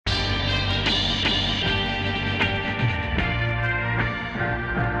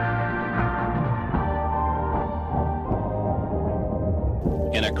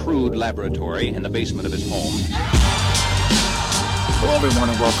crude laboratory in the basement of his home. Hello, everyone,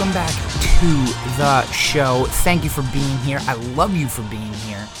 and welcome back to the show. Thank you for being here. I love you for being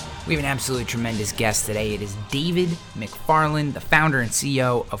here. We have an absolutely tremendous guest today. It is David McFarland, the founder and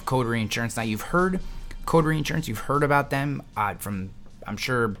CEO of Coterie Insurance. Now, you've heard Coterie Insurance. You've heard about them from, I'm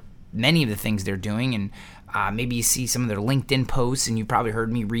sure, many of the things they're doing, and maybe you see some of their LinkedIn posts, and you probably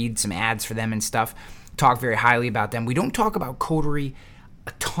heard me read some ads for them and stuff, talk very highly about them. We don't talk about Coterie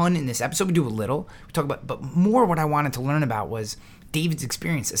a ton in this episode. We do a little. We talk about, but more what I wanted to learn about was David's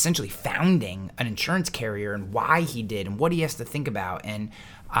experience essentially founding an insurance carrier and why he did and what he has to think about. And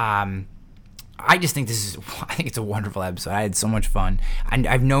I just think I think it's a wonderful episode. I had so much fun.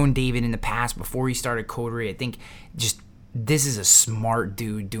 I've known David in the past before he started Coterie. I think just this is a smart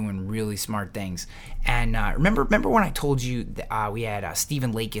dude doing really smart things. And remember when I told you that, we had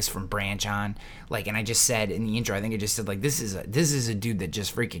Stephen Lakis from Branch on, and I just said in the intro, I think I just said this is a dude that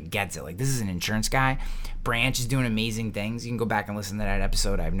just freaking gets it. This is an insurance guy. Branch is doing amazing things. You can go back and listen to that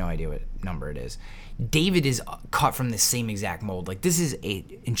episode. I have no idea what number it is. David is cut from the same exact mold. This is a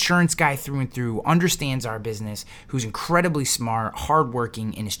insurance guy through and through, understands our business, who's incredibly smart,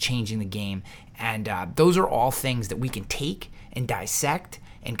 hardworking, and is changing the game. And those are all things that we can take and dissect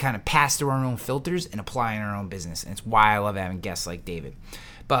and kind of pass through our own filters and apply in our own business. And it's why I love having guests like David.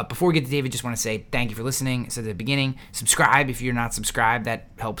 But before we get to David, just want to say thank you for listening. I said at the beginning, subscribe if you're not subscribed. That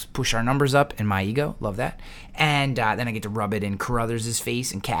helps push our numbers up and my ego. Love that. And then I get to rub it in Carruthers'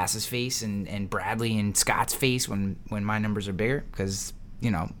 face and Cass's face and Bradley and Scott's face when my numbers are bigger. Because,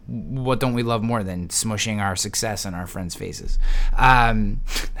 what don't we love more than smushing our success in our friends' faces? I'm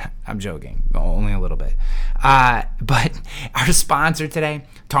joking, only a little bit. But our sponsor today,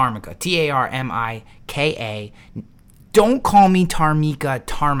 Tarmika, Tarmika. Don't call me Tarmika,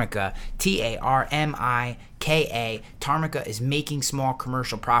 Tarmika, Tarmika. Tarmika is making small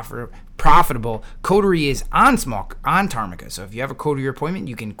commercial profitable. Coterie is on Tarmika. So if you have a Coterie appointment,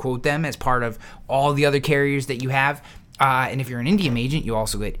 you can quote them as part of all the other carriers that you have. And if you're an Indium agent, you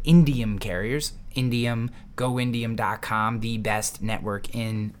also get Indium carriers. Indium, goindium.com, the best network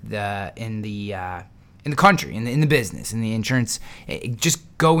in the country, in the business, in the insurance.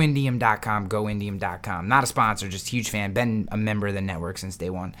 Just goindium.com. Not a sponsor, just a huge fan. Been a member of the network since day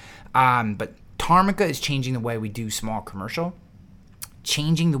one. But Tarmika is changing the way we do small commercial.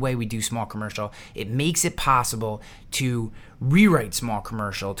 It makes it possible to rewrite small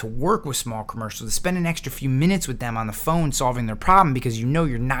commercial, to work with small commercial, to spend an extra few minutes with them on the phone solving their problem, because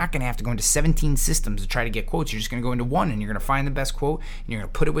you're not going to have to go into 17 systems to try to get quotes. You're just going to go into one, and you're going to find the best quote, and you're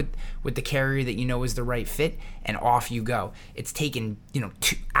going to put it with the carrier that you know is the right fit, and off you go. It's taken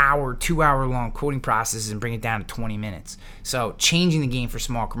 2 hour long quoting processes and bring it down to 20 minutes. So changing the game for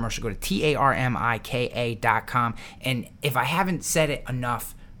small commercial. Go to tarmika.com, and if I haven't said it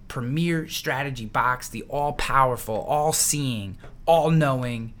enough, Premier Strategy Box, the all-powerful, all-seeing,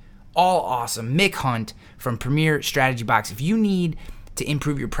 all-knowing, all-awesome Mick Hunt from Premier Strategy Box. If you need to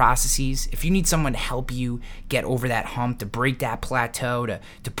improve your processes, if you need someone to help you get over that hump, to break that plateau, to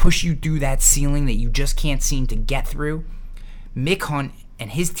push you through that ceiling that you just can't seem to get through, Mick Hunt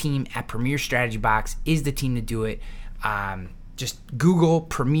and his team at Premier Strategy Box is the team to do it. Just Google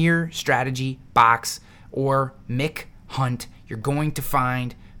Premier Strategy Box or Mick Hunt. You're going to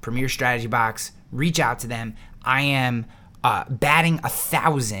find Premier Strategy Box. Reach out to them. I am batting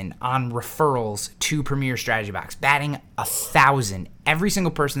 1,000 on referrals to Premier Strategy Box. Batting 1,000. Every single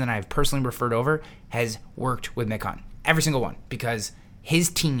person that I've personally referred over has worked with Mick Hunt. Every single one. Because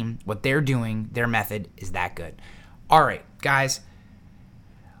his team, what they're doing, their method is that good. All right, guys.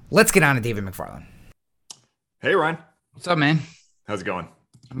 Let's get on to David McFarland. Hey, Ryan. What's up, man? How's it going?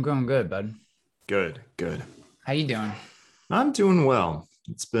 I'm going good, bud. Good. How you doing? I'm doing well.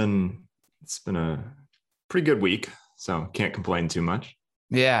 It's been a pretty good week, so can't complain too much.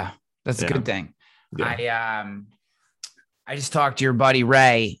 Yeah, that's a good thing. Yeah. I just talked to your buddy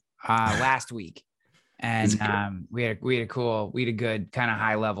Ray last week, and we had a good kind of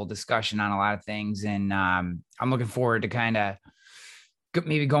high level discussion on a lot of things, and I'm looking forward to kind of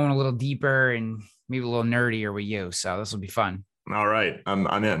maybe going a little deeper and maybe a little nerdier with you. So this will be fun. All right,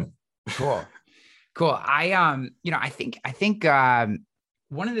 I'm in. Cool. I think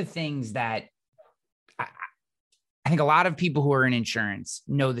one of the things that I think a lot of people who are in insurance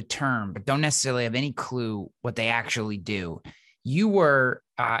know the term, but don't necessarily have any clue what they actually do. You were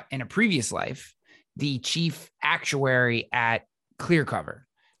in a previous life the chief actuary at ClearCover.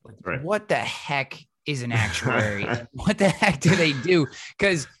 Right. What the heck is an actuary? What the heck do they do?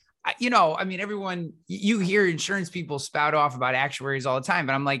 Because everyone, you hear insurance people spout off about actuaries all the time,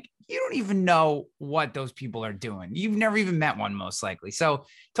 but I'm like, you don't even know what those people are doing. You've never even met one, most likely. So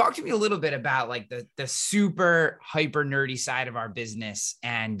talk to me a little bit about like the super hyper nerdy side of our business,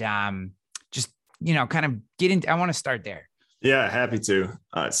 and just, kind of get into, I want to start there. Yeah, happy to.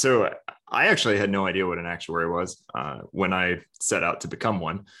 So I actually had no idea what an actuary was when I set out to become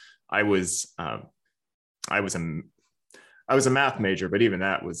one. I was a math major, but even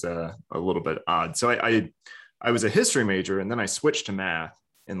that was a little bit odd. So I was a history major, and then I switched to math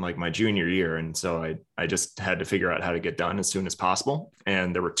in like my junior year. And so I just had to figure out how to get done as soon as possible.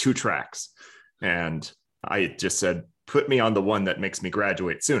 And there were 2 tracks, and I just said, put me on the one that makes me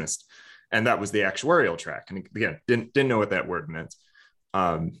graduate soonest. And that was the actuarial track. And again, didn't know what that word meant.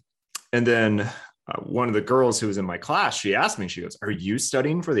 And then one of the girls who was in my class, she asked me, she goes, "Are you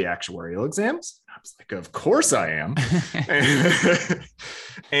studying for the actuarial exams?" I was like, "Of course I am."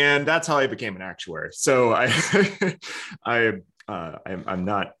 And that's how I became an actuary. So I'm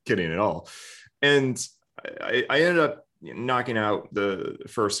not kidding at all. And I ended up knocking out the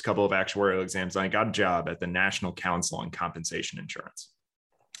first couple of actuarial exams. And I got a job at the National Council on Compensation Insurance.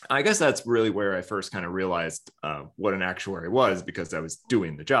 I guess that's really where I first kind of realized what an actuary was, because I was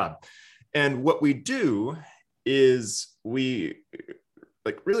doing the job. And what we do is we,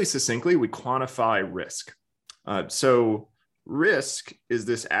 like, really succinctly, we quantify risk. So risk is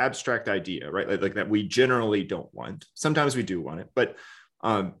this abstract idea, right? Like that we generally don't want. Sometimes we do want it, but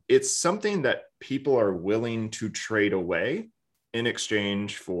it's something that people are willing to trade away in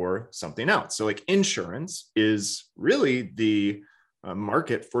exchange for something else. So like insurance is really the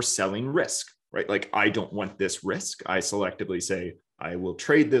market for selling risk, right? Like, I don't want this risk. I selectively say, I will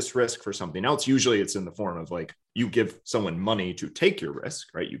trade this risk for something else. Usually it's in the form of like, you give someone money to take your risk,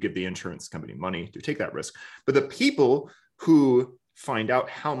 right? You give the insurance company money to take that risk. But the people who find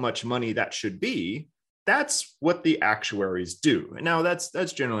out how much money that should be, that's what the actuaries do. And now that's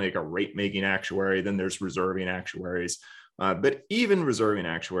generally like a rate making actuary. Then there's reserving actuaries. But even reserving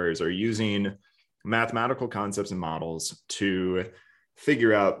actuaries are using mathematical concepts and models to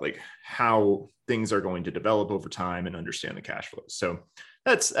figure out like how things are going to develop over time and understand the cash flows. So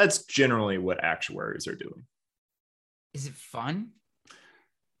that's generally what actuaries are doing. Is it fun?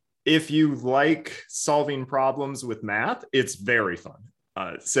 If you like solving problems with math, it's very fun.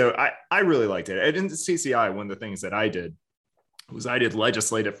 So I really liked it. And in CCI, one of the things that I did was I did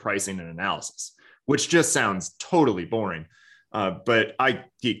legislative pricing and analysis, which just sounds totally boring. But I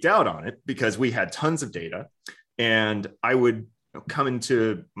geeked out on it because we had tons of data, and I would come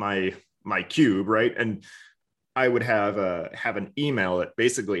into my cube, right? And I would have an email that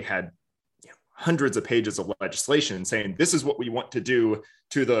basically had hundreds of pages of legislation saying, this is what we want to do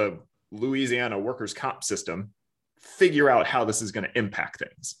to the Louisiana workers' comp system. Figure out how this is going to impact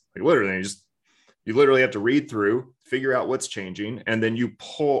things. Like, literally, you literally have to read through, figure out what's changing, and then you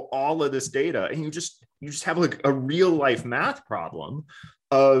pull all of this data, and you just have like a real life math problem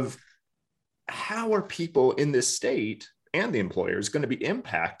of how are people in this state and the employers going to be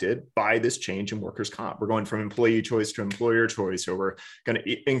impacted by this change in workers' comp. We're going from employee choice to employer choice, or we're going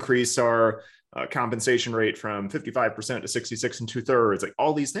to increase our compensation rate from 55% to 66 2/3. Like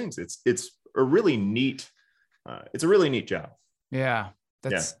all these things. It's a really neat job. Yeah,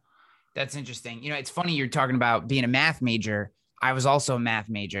 that's interesting. It's funny you're talking about being a math major. I was also a math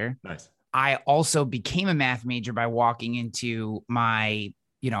major. Nice. I also became a math major by walking into my,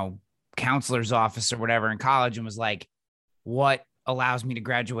 counselor's office or whatever in college and was like, what allows me to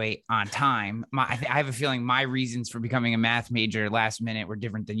graduate on time? I have a feeling my reasons for becoming a math major last minute were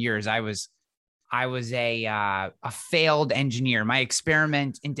different than yours. I was a failed engineer. My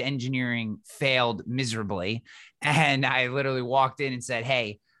experiment into engineering failed miserably. And I literally walked in and said,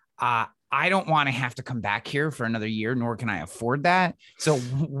 hey, I don't want to have to come back here for another year, nor can I afford that. So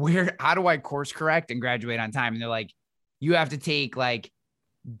how do I course correct and graduate on time? And they're like, you have to take like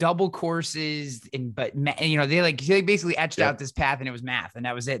double courses but they basically etched out this path, and it was math, and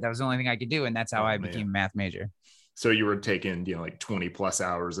that was it. That was the only thing I could do. And that's how I became a math major. So you were taking, like 20 plus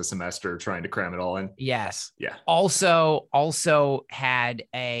hours a semester trying to cram it all in. Yes. Yeah. Also had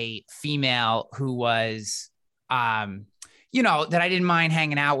a female who was, that I didn't mind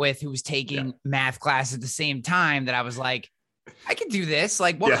hanging out with, who was taking math class at the same time, that I was like, I could do this.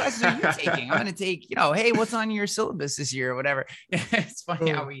 Like, what classes are you taking? I'm going to take, hey, what's on your syllabus this year or whatever. It's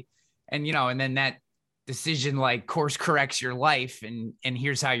funny how and then that decision like course corrects your life, and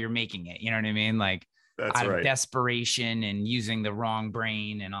here's how you're making it. You know what I mean? Like, that's out right. of desperation and using the wrong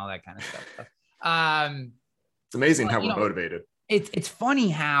brain and all that kind of stuff. It's amazing how we're motivated. It's funny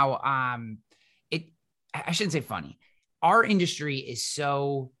how I shouldn't say funny. Our industry is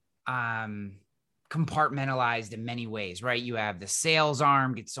so compartmentalized in many ways, right? You have the sales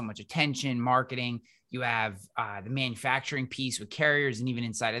arm gets so much attention, marketing. You have the manufacturing piece with carriers, and even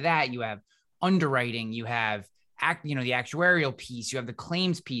inside of that, you have underwriting. You have the actuarial piece. You have the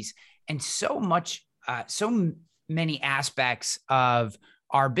claims piece, and so many aspects of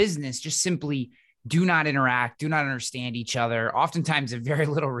our business just simply do not interact, do not understand each other. Oftentimes have very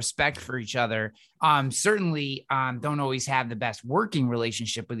little respect for each other. Certainly don't always have the best working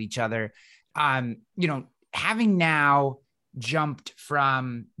relationship with each other. Having now jumped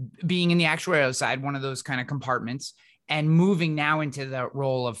from being in the actuarial side, one of those kind of compartments, and moving now into the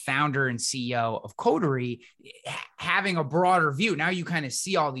role of founder and CEO of Coterie, having a broader view. Now you kind of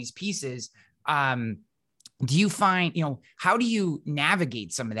see all these pieces. Do you find, how do you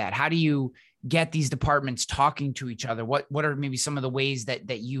navigate some of that? How do you get these departments talking to each other? What are maybe some of the ways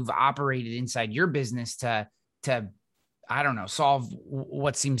that you've operated inside your business to I don't know, solve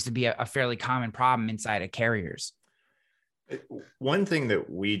what seems to be a fairly common problem inside of carriers? One thing that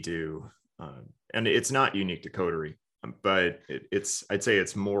we do, and it's not unique to Coterie, but I'd say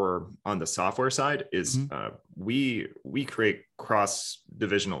it's more on the software side, is we create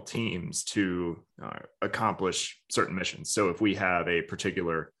cross-divisional teams to accomplish certain missions. So if we have a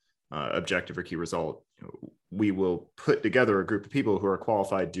particular objective or key result, we will put together a group of people who are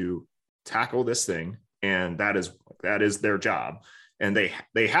qualified to tackle this thing, and that is their job, and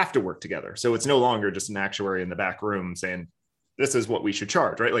they have to work together. So it's no longer just an actuary in the back room saying, this is what we should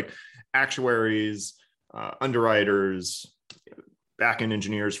charge, right? Like actuaries, underwriters, back-end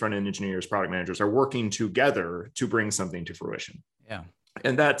engineers, front-end engineers, product managers are working together to bring something to fruition. Yeah.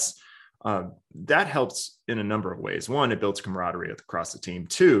 And that helps in a number of ways. One, it builds camaraderie across the team.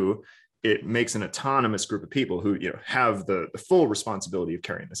 Two, it makes an autonomous group of people who have the full responsibility of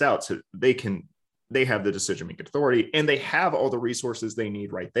carrying this out. So they have the decision-making authority, and they have all the resources they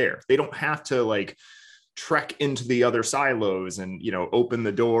need right there. They don't have to trek into the other silos and open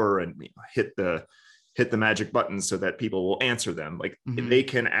the door and hit the magic buttons so that people will answer them. They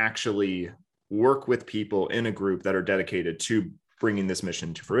can actually work with people in a group that are dedicated to bringing this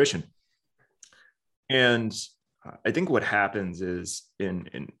mission to fruition. And I think what happens is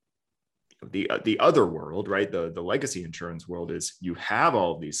in the other world, right? The legacy insurance world, is you have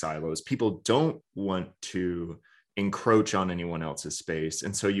all of these silos. People don't want to encroach on anyone else's space.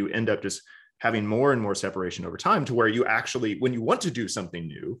 And so you end up just having more and more separation over time, to where you actually, when you want to do something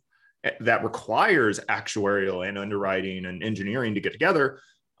new that requires actuarial and underwriting and engineering to get together,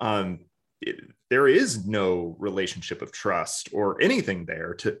 there is no relationship of trust or anything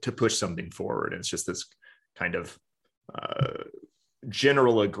there to push something forward. And it's just this kind of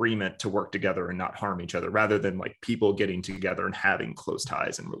general agreement to work together and not harm each other, rather than people getting together and having close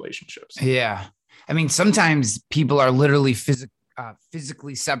ties and relationships. Yeah. I mean, sometimes people are literally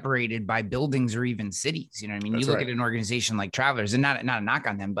physically separated by buildings or even cities. You know what I mean? That's you look right. at an organization like Travelers, and not a knock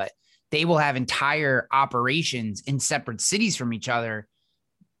on them, but they will have entire operations in separate cities from each other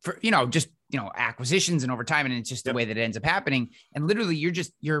for, acquisitions and over time. And it's just the way that it ends up happening. And literally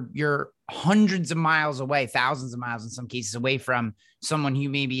you're hundreds of miles away, thousands of miles in some cases away from someone who you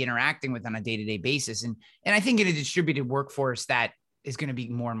may be interacting with on a day-to-day basis. And I think in a distributed workforce that is going to be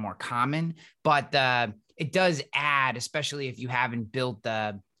more and more common, but it does add, especially if you haven't built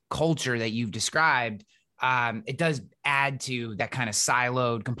the culture that you've described, it does add to that kind of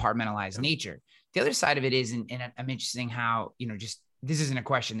siloed, compartmentalized nature. The other side of it is, and I'm interested in how, this isn't a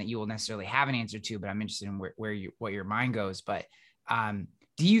question that you will necessarily have an answer to, but I'm interested in what your mind goes. But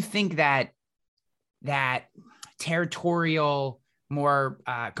do you think that territorial, more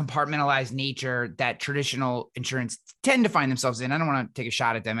compartmentalized nature that traditional insurance tend to find themselves in? I don't want to take a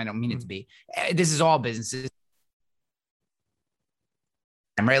shot at them. I don't mean it to be. This is all businesses.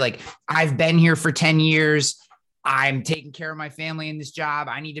 Right? I've been here for 10 years. I'm taking care of my family in this job.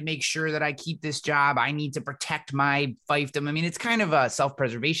 I need to make sure that I keep this job. I need to protect my fiefdom. I mean, it's kind of a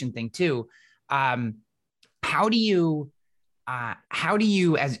self-preservation thing too. How do you,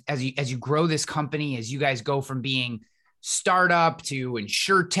 as you grow this company, as you guys go from being startup to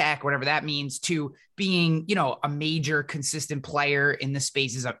insure tech, whatever that means, to being, a major consistent player in the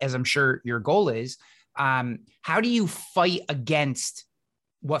spaces, as I'm sure your goal is, how do you fight against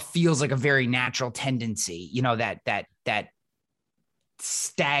what feels like a very natural tendency, that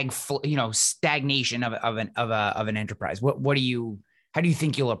stagnation of an enterprise? How do you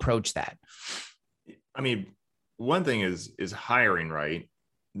think you'll approach that? I mean, one thing is hiring right.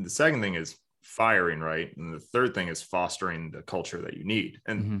 And the second thing is firing right. And the third thing is fostering the culture that you need.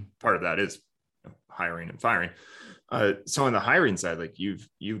 And part of that is hiring and firing. So on the hiring side,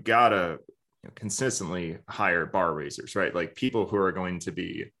 you've got to consistently hire bar raisers, right? Like people who are going to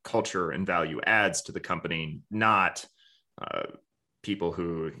be culture and value adds to the company, not people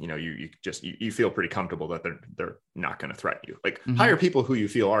who, you feel pretty comfortable that they're not going to threaten you. Like hire people who you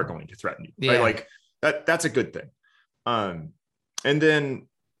feel are going to threaten you, right? Like that's a good thing. And then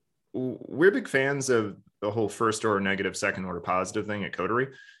we're big fans of the whole first order negative, second order positive thing at Coterie.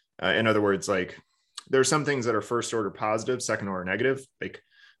 In other words, like there are some things that are first order positive, second order negative, like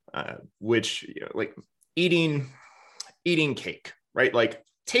which like eating cake, right? Like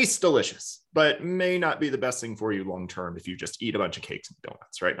tastes delicious, but may not be the best thing for you long term if you just eat a bunch of cakes and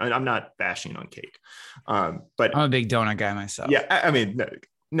donuts, right? I'm not bashing on cake, but I'm a big donut guy myself. Yeah, I mean,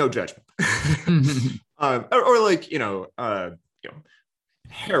 no judgment. Or like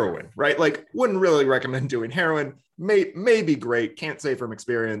heroin, right? Like wouldn't really recommend doing heroin. May be great, can't say from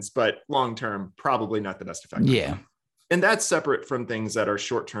experience, but long term probably not the best effect. Yeah. And that's separate from things that are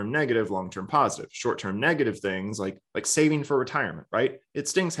short-term negative, long-term positive. Short-term negative things like saving for retirement, right? It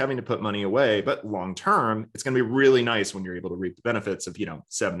stings having to put money away, but long-term, it's going to be really nice when you're able to reap the benefits of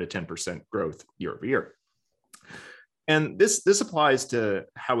 7 to 10% growth year over year. And this applies to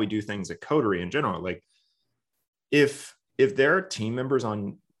how we do things at Coterie in general. Like if there are team members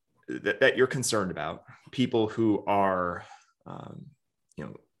on that you're concerned about, people who are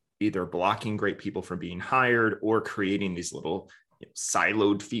either blocking great people from being hired or creating these little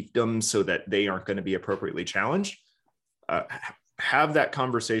siloed fiefdoms so that they aren't going to be appropriately challenged, have that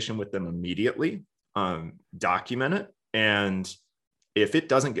conversation with them immediately, document it. And if it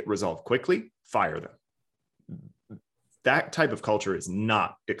doesn't get resolved quickly, fire them. That type of culture is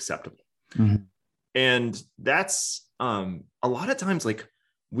not acceptable. Mm-hmm. And that's a lot of times like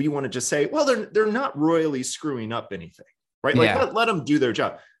we want to just say, well, they're not royally screwing up anything, right? Like let them do their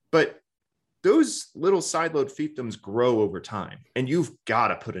job. But those little sideload fiefdoms grow over time, and you've got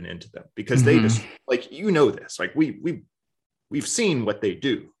to put an end to them because they just like, this, like we've seen what they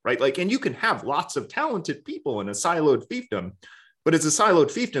do, right? Like, and you can have lots of talented people in a siloed fiefdom, but it's a siloed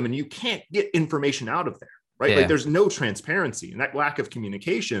fiefdom and you can't get information out of there, right? Yeah. Like there's no transparency, and that lack of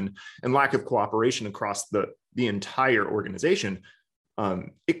communication and lack of cooperation across the entire organization,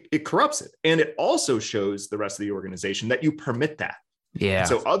 it corrupts it. And it also shows the rest of the organization that you permit that. Yeah. And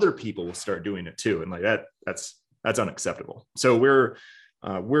so other people will start doing it too. And like that's unacceptable. So we're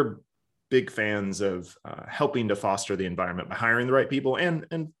big fans of helping to foster the environment by hiring the right people and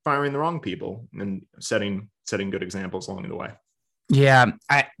firing the wrong people and setting good examples along the way. Yeah.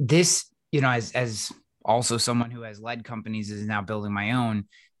 As also someone who has led companies is now building my own,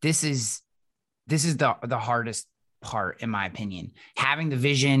 this is the hardest part, in my opinion. Having the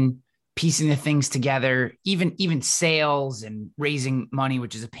vision, piecing the things together, even sales and raising money,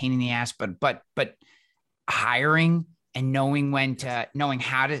 which is a pain in the ass, but hiring and knowing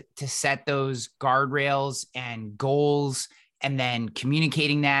how to set those guardrails and goals, and then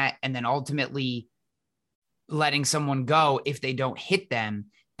communicating that, and then ultimately letting someone go if they don't hit them.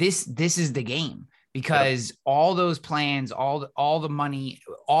 This is the game, because all those plans, all the money,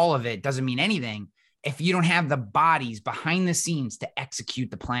 all of it doesn't mean anything if you don't have the bodies behind the scenes to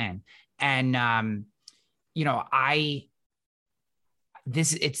execute the plan. And,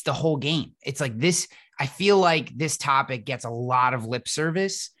 it's the whole game. It's like this, I feel like this topic gets a lot of lip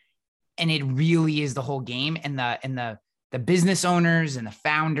service, and it really is the whole game. And the business owners and the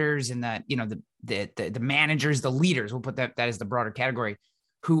founders and the managers, the leaders, we'll put that as the broader category,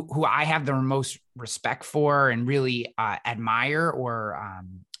 who I have the most respect for and really admire or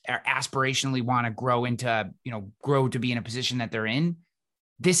aspirationally want to grow to be in a position that they're in.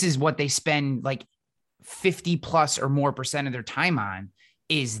 This is what they spend like 50 plus or more % of their time on,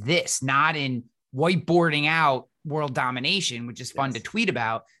 is this, not in whiteboarding out world domination, which is fun to tweet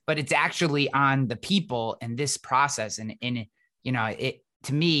about, but it's actually on the people and this process. And it,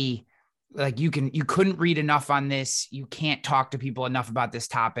 to me, like you couldn't read enough on this. You can't talk to people enough about this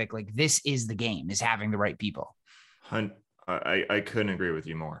topic. Like this is the game, is having the right people. I couldn't agree with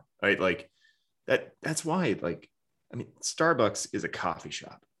you more. Right? Like that's why, like, I mean, Starbucks is a coffee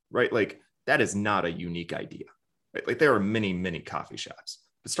shop, right? Like that is not a unique idea, right? Like there are many, many coffee shops,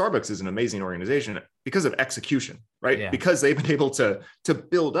 but Starbucks is an amazing organization because of execution, right? Yeah. Because they've been able to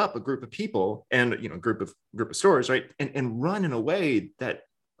build up a group of people and, group of stores, right? And run in a way that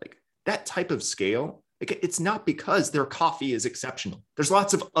like that type of scale, like it's not because their coffee is exceptional. There's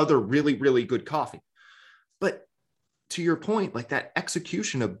lots of other really, really good coffee, but to your point, like that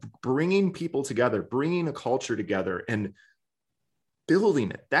execution of bringing people together, bringing a culture together and building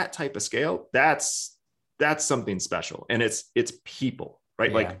it, that type of scale, that's something special. And it's people, right?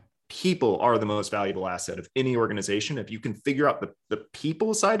 Yeah. Like people are the most valuable asset of any organization. If you can figure out the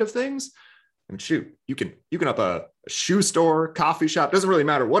people side of things, I mean, shoot, you can up a shoe store, coffee shop, doesn't really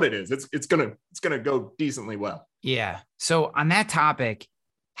matter what it is. It's gonna go decently well. Yeah. So on that topic,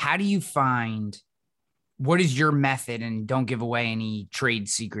 how do you find, what is your method? And don't give away any trade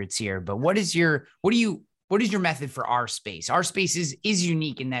secrets here, but what is your method for our space? Our space is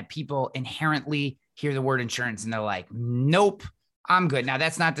unique in that people inherently hear the word insurance and they're like, nope, I'm good. Now,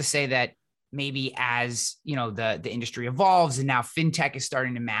 that's not to say that maybe as, you know, the industry evolves and now fintech is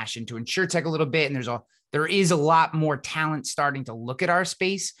starting to mash into insurtech a little bit, and there is a lot more talent starting to look at our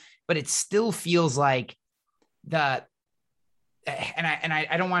space, but it still feels like I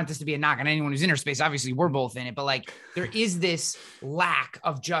don't want this to be a knock on anyone who's in our space. Obviously, we're both in it, but like there is this lack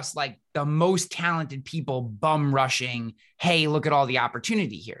of just like the most talented people bum rushing. Hey, look at all the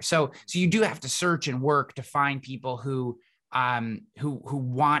opportunity here. So you do have to search and work to find people who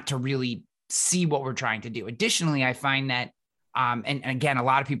want to really see what we're trying to do. Additionally, I find that, and again, a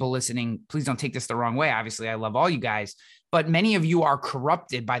lot of people listening, please don't take this the wrong way. Obviously, I love all you guys, but many of you are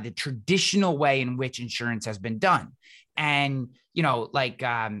corrupted by the traditional way in which insurance has been done. And, you know, like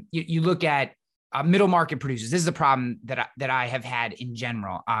you look at middle market producers. This is a problem that I have had in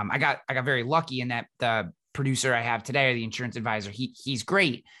general. I got very lucky in that the producer I have today, or the insurance advisor, he's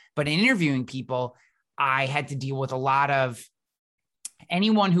great. But in interviewing people, I had to deal with a lot of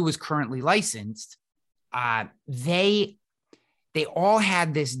anyone who was currently licensed. They all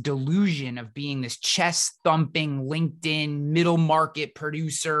had this delusion of being this chest thumping LinkedIn middle market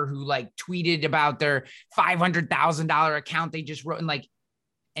producer who like tweeted about their $500,000 account they just wrote,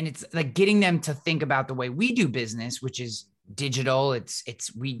 and it's like getting them to think about the way we do business, which is digital.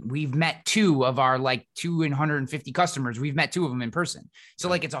 We've met two of our like 250 customers. We've met two of them in person. So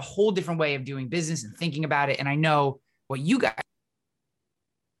like, it's a whole different way of doing business and thinking about it. And I know what you guys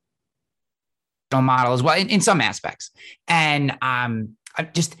model as well in some aspects. And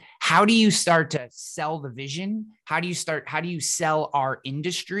just how do you start to sell the vision? How do you sell our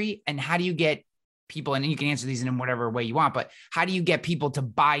industry, and how do you get people, and you can answer these in whatever way you want, but how do you get people to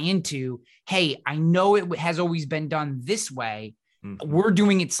buy into, hey, I know it has always been done this way. Mm-hmm. We're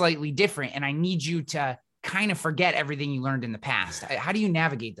doing it slightly different, and I need you to kind of forget everything you learned in the past. How do you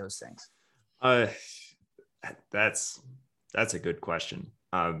navigate those things? That's a good question.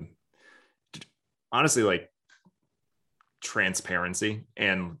 Honestly, like transparency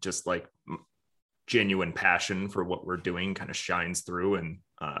and just like genuine passion for what we're doing kind of shines through, and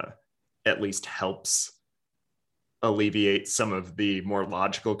at least helps alleviate some of the more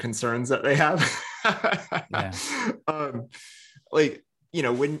logical concerns that they have. Yeah. Like, you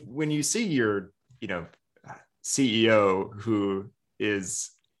know, when you see your, you know, CEO who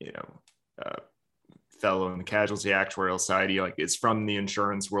is, you know, fellow in the casualty actuarial side, he like is from the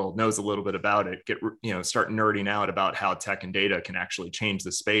insurance world, knows a little bit about it, start nerding out about how tech and data can actually change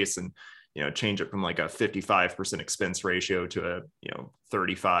the space, and, you know, change it from like a 55% expense ratio to a, you know,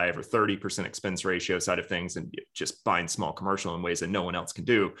 35 or 30% expense ratio side of things, and just bind small commercial in ways that no one else can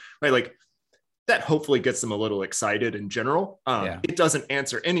do, right? Like that hopefully gets them a little excited in general. It doesn't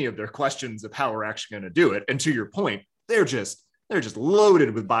answer any of their questions of how we're actually going to do it. And to your point, they're just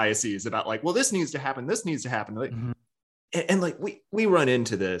loaded with biases about like, well, this needs to happen. Like, mm-hmm. and like we run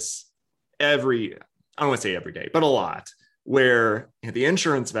into this I don't want to say every day, but a lot, where, you know, the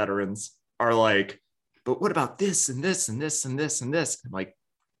insurance veterans are like, but what about this and this and this and this and this? I'm like,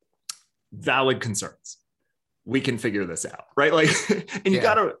 valid concerns. We can figure this out, right? Like,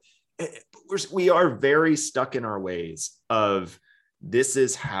 and we are very stuck in our ways of this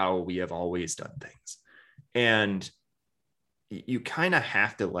is how we have always done things. And you kind of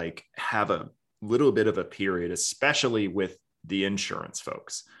have to like have a little bit of a period, especially with the insurance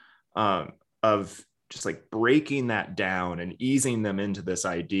folks, of just like breaking that down and easing them into this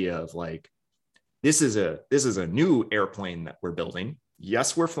idea of like, this is a new airplane that we're building.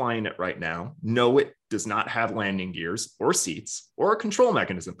 Yes, we're flying it right now. No, it does not have landing gears or seats or a control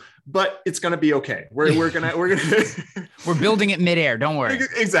mechanism, but it's going to be okay. We're building it midair. Don't worry.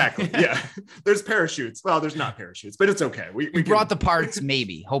 Exactly. Yeah. There's parachutes. Well, there's not parachutes, but it's okay. We brought the parts,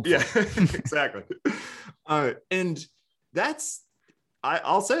 maybe, hopefully. Yeah, exactly. And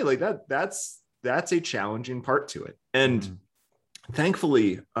I'll say like that's a challenging part to it. And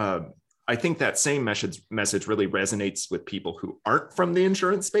thankfully, I think that same message really resonates with people who aren't from the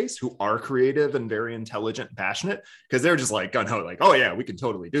insurance space, who are creative and very intelligent and passionate, because they're just like gung ho, like, oh yeah, we can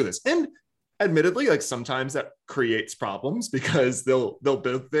totally do this. And admittedly, like sometimes that creates problems because they'll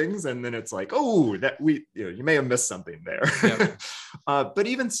build things and then it's like, oh, that you may have missed something there. Yep. But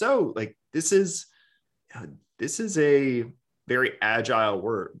even so, like this is very agile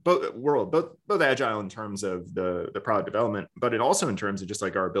both agile in terms of the product development, but it also in terms of just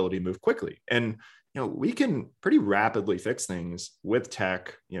like our ability to move quickly. And we can pretty rapidly fix things with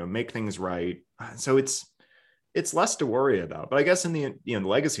tech, make things right. So it's less to worry about. But I guess in the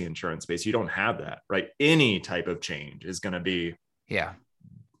legacy insurance space, you don't have that, right? Any type of change is going to be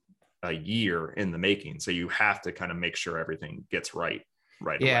a year in the making. So you have to kind of make sure everything gets right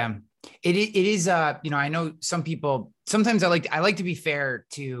away. It is, I know some people, sometimes I like to be fair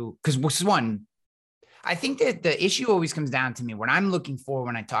to, because one, I think that the issue always comes down to me when I'm looking for,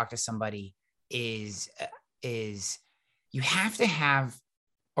 when I talk to somebody is you have to have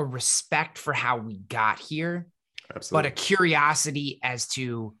a respect for how we got here. Absolutely. But a curiosity as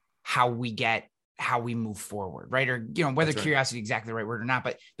to how we move forward. Right. Or, whether curiosity is exactly the right word or not,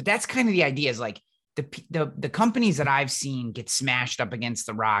 but that's kind of the idea is like, the companies that I've seen get smashed up against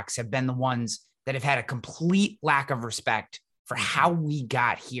the rocks have been the ones that have had a complete lack of respect for how we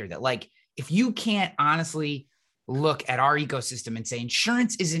got here. That like, if you can't honestly look at our ecosystem and say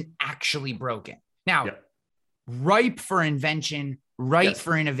insurance isn't actually broken now, ripe for invention,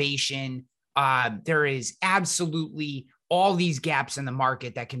 for innovation. There is absolutely all these gaps in the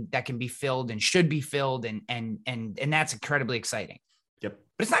market that can be filled and should be filled. And that's incredibly exciting. But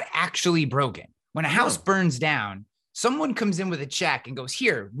it's not actually broken. When a house burns down, someone comes in with a check and goes,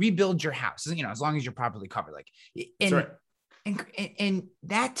 here, rebuild your house, as long as you're properly covered. And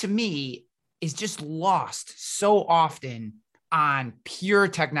that to me is just lost so often on pure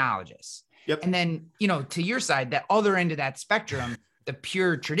technologists. And then, to your side, that other end of that spectrum, the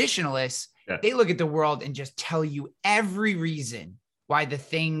pure traditionalists, they look at the world and just tell you every reason why the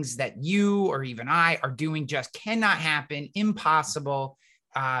things that you or even I are doing just cannot happen, impossible.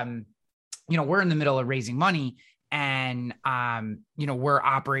 We're in the middle of raising money and, we're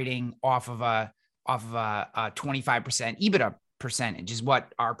operating off of a 25% EBITDA percentage is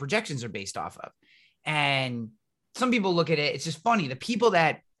what our projections are based off of. And some people look at it, it's just funny. The people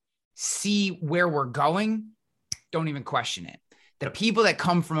that see where we're going don't even question it. The people that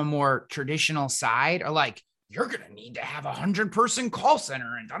come from a more traditional side are like, you're going to need to have 100-person call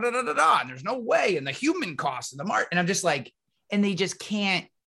center and and there's no way. And the human cost of the market. And I'm just like, and they just can't,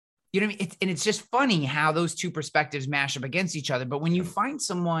 what I mean? It's just funny how those two perspectives mash up against each other. But when you find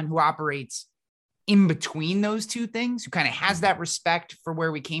someone who operates in between those two things, who kind of has that respect for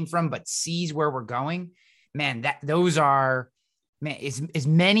where we came from, but sees where we're going, man, as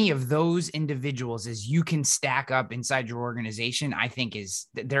many of those individuals as you can stack up inside your organization, I think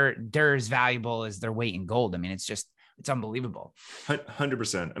they're as valuable as their weight in gold. I mean, it's unbelievable.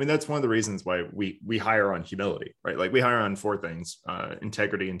 100%. I mean, that's one of the reasons why we hire on humility, right? Like we hire on four things: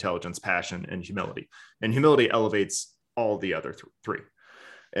 integrity, intelligence, passion, and humility. And humility elevates all the other three.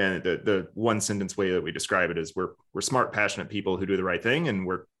 And the one sentence way that we describe it is we're smart, passionate people who do the right thing, and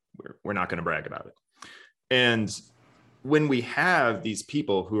we're not going to brag about it. And when we have these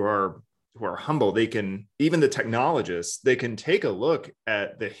people who are humble, even the technologists, they can take a look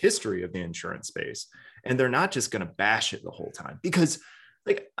at the history of the insurance space, and they're not just going to bash it the whole time. Because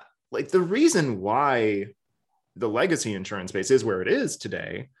like the reason why the legacy insurance space is where it is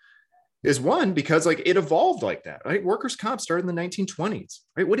today is one, because like it evolved like that, right? Workers' comp started in the 1920s,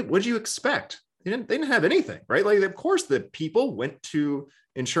 right? What did you expect? They didn't have anything, right? Like, of course, the people went to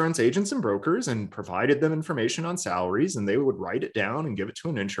insurance agents and brokers and provided them information on salaries, and they would write it down and give it to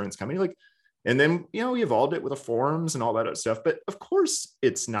an insurance company. Like, and then, we evolved it with the forums and all that other stuff. But of course,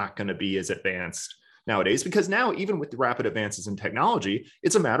 it's not going to be as advanced nowadays, because now, even with the rapid advances in technology,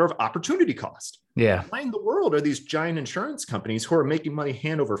 it's a matter of opportunity cost. Why in the world are these giant insurance companies who are making money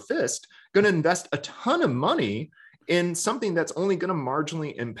hand over fist going to invest a ton of money in something that's only going to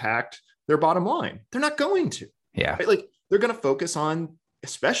marginally impact their bottom line? They're not going to. Right? Like, they're going to focus on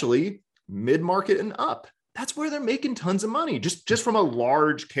especially mid-market and up. That's where they're making tons of money, just from a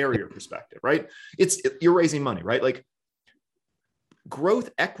large carrier perspective, right? You're raising money, right? Like growth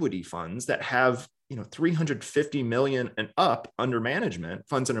equity funds that have, 350 million and up funds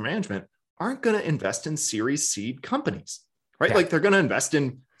under management aren't going to invest in Series Seed companies, right? Like they're going to invest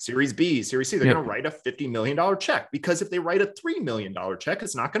in Series B, Series C. They're going to write a $50 million check, because if they write a $3 million check,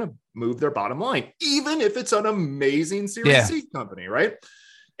 it's not going to move their bottom line, even if it's an amazing Series C company, right?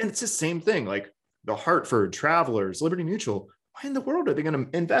 And it's the same thing. Like the Hartford, Travelers, Liberty Mutual, why in the world are they going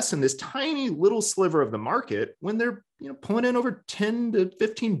to invest in this tiny little sliver of the market when they're pulling in over 10 to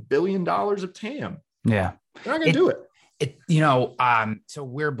 15 billion dollars of TAM? They're not going to do it. So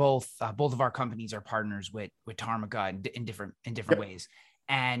we're both of our companies are partners with Tarmaca in different ways.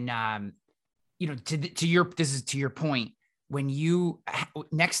 And, to your point, when you,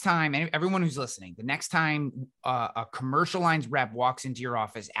 next time, and everyone who's listening, the next time a commercial lines rep walks into your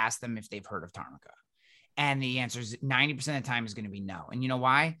office, ask them if they've heard of Tarmica. And the answer is 90% of the time is going to be no. And you know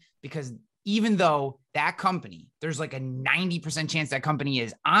why? Because even though that company, there's like a 90% chance that company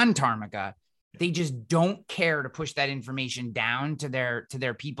is on Tarmica, they just don't care to push that information down to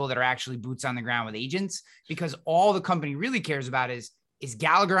their people that are actually boots on the ground with agents, because all the company really cares about is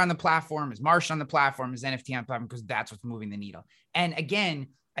Gallagher on the platform, is Marsh on the platform, is NFT on the platform, because that's what's moving the needle. And again,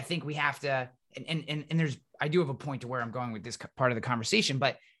 I think we have to, and I do have a point to where I'm going with this part of the conversation,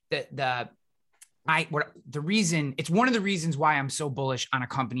 but it's one of the reasons why I'm so bullish on a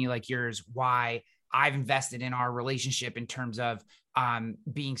company like yours, why I've invested in our relationship in terms of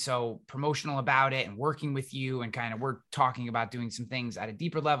being so promotional about it and working with you, and kind of we're talking about doing some things at a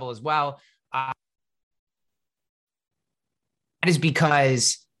deeper level as well. That is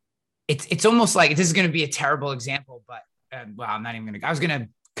because it's almost like, this is going to be a terrible example, but I'm not even going to, I was going to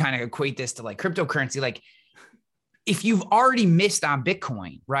kind of equate this to like cryptocurrency. Like if you've already missed on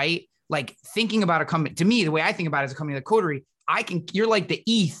Bitcoin, right? Like thinking about a company, to me, the way I think about it is a company like Coterie, you're like the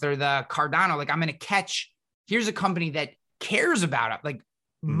ETH or the Cardano. Like I'm going to catch, here's a company that cares about it. Like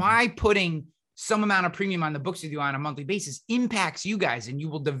my putting some amount of premium on the books with you on a monthly basis impacts you guys, and you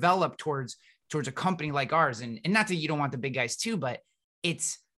will develop towards a company like ours. And not that you don't want the big guys too, but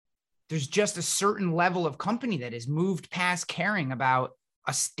there's just a certain level of company that has moved past caring about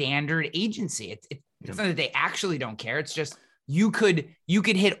a standard agency. It's not that they actually don't care. It's just, you could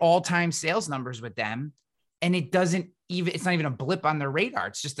hit all-time sales numbers with them, and it's not even a blip on their radar.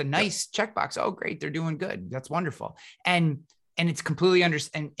 It's just a nice checkbox. Oh, great. They're doing good. That's wonderful. And it's completely and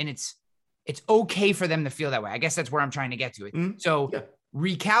it's okay for them to feel that way. I guess that's where I'm trying to get to it. So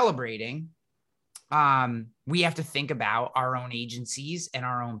recalibrating, we have to think about our own agencies and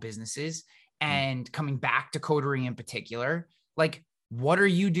our own businesses, and coming back to Coterie in particular, like, what are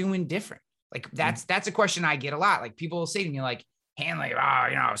you doing different? Like that's a question I get a lot. Like people will say to me like, Hanley,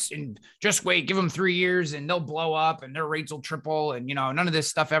 just wait, give them 3 years and they'll blow up and their rates will triple. And, none of this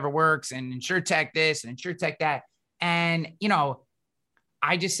stuff ever works, and InsurTech this and InsurTech that. And,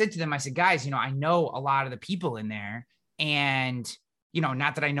 I just said to them, I said, guys, I know a lot of the people in there, and,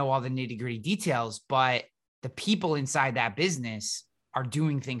 not that I know all the nitty gritty details, but the people inside that business are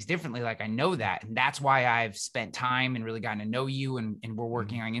doing things differently. Like I know that. And that's why I've spent time and really gotten to know you, and we're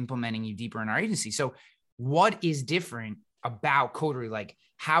working on implementing you deeper in our agency. So what is different about Coterie? Like,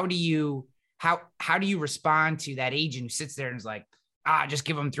 how do you respond to that agent who sits there and is like, just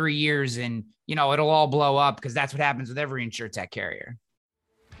give them 3 years and, it'll all blow up, because that's what happens with every InsurTech carrier.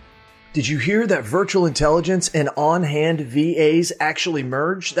 Did you hear that virtual intelligence and on-hand VAs actually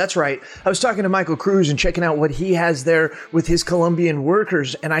merged? That's right. I was talking to Michael Cruz and checking out what he has there with his Colombian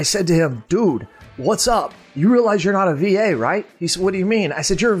workers. And I said to him, dude, what's up? You realize you're not a VA, right? He said, what do you mean? I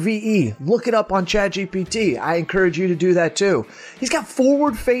said, you're a VE. Look it up on ChatGPT. I encourage you to do that too. He's got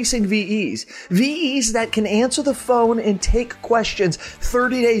forward-facing VEs. VEs that can answer the phone and take questions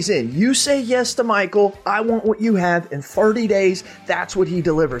 30 days in. You say yes to Michael, I want what you have. In 30 days, that's what he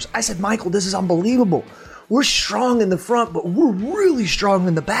delivers. I said, Michael, this is unbelievable. We're strong in the front, but we're really strong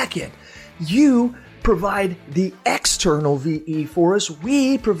in the back end. You provide the external VE for us.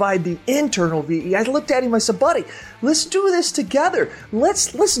 We provide the internal VE. I looked at him, I said, buddy, let's do this together.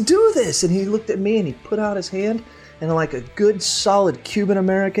 Let's do this. And he looked at me and he put out his hand, and like a good solid Cuban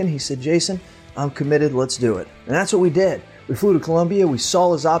American, he said, Jason, I'm committed. Let's do it. And that's what we did. We flew to Colombia, we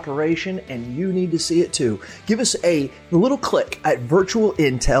saw his operation, and you need to see it too. Give us a little click at Virtual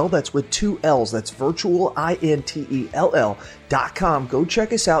Intel, that's with 2 L's, that's virtualintell.com. Go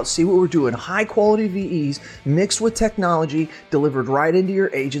check us out, see what we're doing. High quality VEs mixed with technology, delivered right into your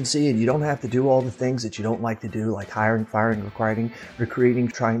agency, and you don't have to do all the things that you don't like to do, like hiring, firing, recruiting,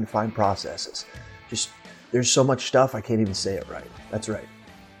 trying to find processes. Just, there's so much stuff, I can't even say it right. That's right.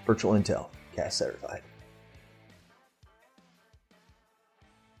 Virtual Intel, CAS certified.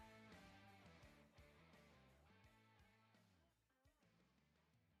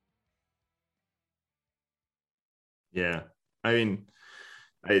 Yeah. I mean,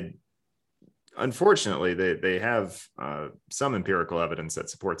 unfortunately, they have some empirical evidence that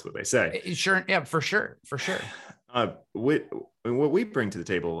supports what they say. Sure. Yeah, for sure. What we bring to the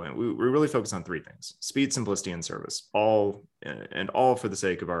table, and we really focus on 3 things: speed, simplicity, and service, all for the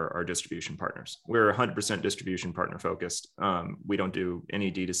sake of our distribution partners. We're 100% distribution partner focused. We don't do any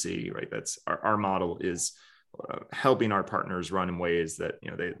D2C, right? That's our model is helping our partners run in ways that,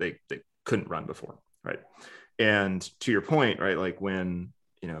 they couldn't run before. Right. And to your point, right, like when,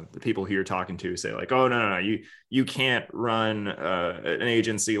 the people who you're talking to say like, oh, no, you can't run an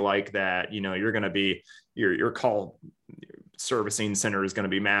agency like that. You're going to be, your call servicing center is going to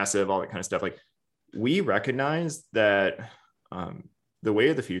be massive, all that kind of stuff. Like, we recognize that the way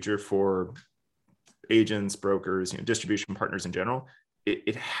of the future for agents, brokers, distribution partners in general,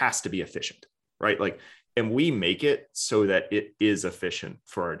 it has to be efficient, right? Like, and we make it so that it is efficient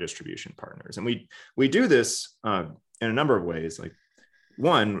for our distribution partners. And we do this in a number of ways. Like,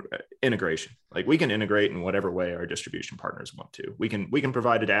 one, integration. Like, we can integrate in whatever way our distribution partners want to. We can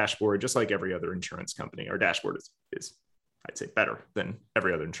provide a dashboard just like every other insurance company. Our dashboard is I'd say better than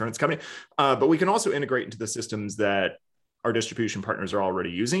every other insurance company. But we can also integrate into the systems that our distribution partners are already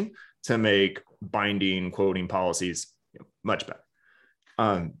using to make binding quoting policies much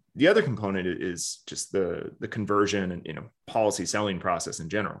better. The other component is just the conversion and policy selling process in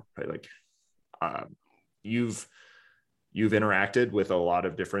general, right? Like, you've interacted with a lot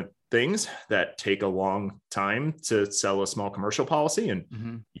of different things that take a long time to sell a small commercial policy,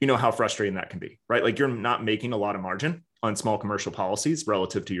 and you know how frustrating that can be, right? Like, you're not making a lot of margin on small commercial policies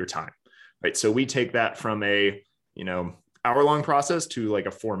relative to your time, right? So we take that from a hour-long process to like a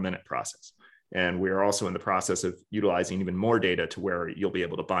 4-minute process. And we are also in the process of utilizing even more data to where you'll be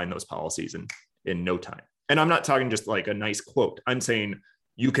able to bind those policies in no time. And I'm not talking just like a nice quote. I'm saying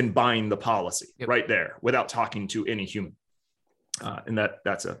you can bind the policy right there without talking to any human. And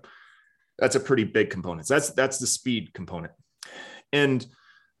that's a pretty big component. So that's the speed component. And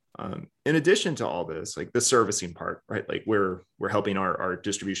in addition to all this, like the servicing part, right? Like, we're helping our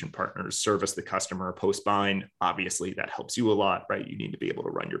distribution partners service the customer post-bind. Obviously, that helps you a lot, right? You need to be able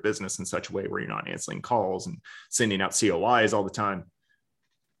to run your business in such a way where you're not answering calls and sending out COIs all the time.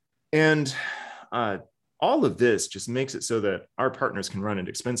 And all of this just makes it so that our partners can run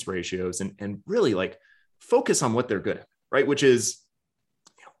into expense ratios and really like focus on what they're good at, right? Which is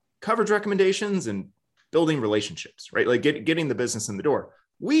coverage recommendations and building relationships, right? Like getting the business in the door.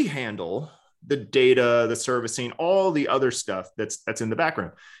 We handle the data, the servicing, all the other stuff that's in the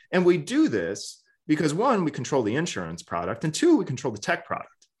background. And we do this because, one, we control the insurance product, and two, we control the tech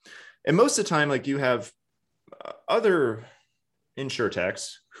product. And most of the time, like, you have other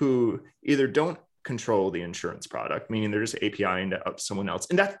insurtechs who either don't control the insurance product, meaning they're just APIing to someone else.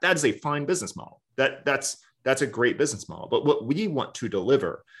 And that is a fine business model. That's a great business model. But what we want to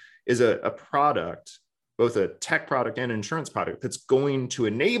deliver is a product, both a tech product and an insurance product, that's going to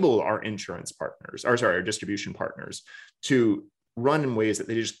enable our our distribution partners to run in ways that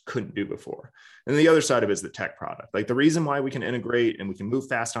they just couldn't do before. And the other side of it is the tech product. Like, the reason why we can integrate and we can move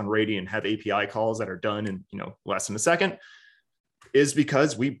fast on Rady and have API calls that are done in less than a second is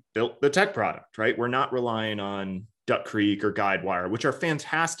because we built the tech product, right? We're not relying on Duck Creek or Guidewire, which are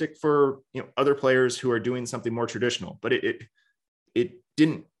fantastic for other players who are doing something more traditional, but it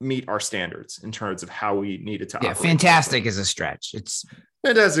didn't meet our standards in terms of how we needed to operate. Fantastic is a stretch. It's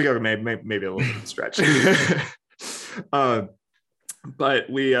fantastic, maybe a little bit of a stretch. But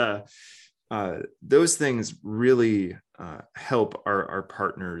we those things really help our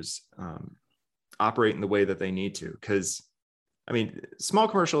partners operate in the way that they need to. Because, I mean, small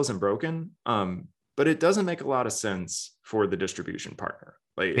commercial isn't broken, but it doesn't make a lot of sense for the distribution partner,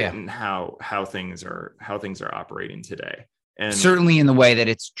 and how things are operating today. And certainly in the way that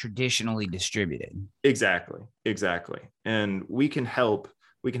it's traditionally distributed. Exactly. And we can help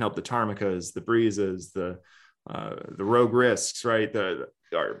the Tarmicas, the Breezes, the Rogue Risks, right? The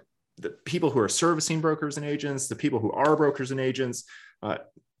people who are servicing brokers and agents, the people who are brokers and agents,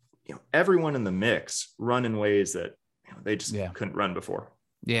 everyone in the mix run in ways that they just couldn't run before.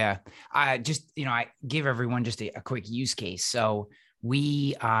 Yeah. I give everyone just a quick use case. So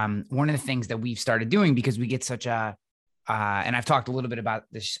we, one of the things that we've started doing, because we get such a, and I've talked a little bit about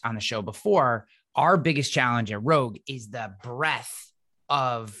this on the show before, our biggest challenge at Rogue is the breadth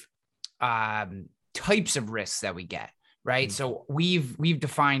of types of risks that we get, right? Mm-hmm. So we've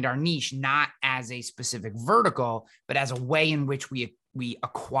defined our niche not as a specific vertical, but as a way in which we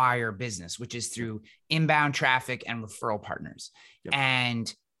acquire business, which is through inbound traffic and referral partners. Yep.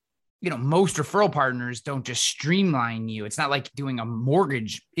 And most referral partners don't just streamline you. It's not like doing a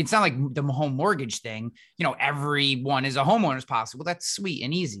mortgage. It's not like the home mortgage thing. Everyone is a homeowner's policy. Well, that's sweet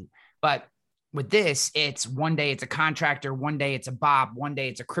and easy. But with this, it's one day it's a contractor, one day it's a BOP, one day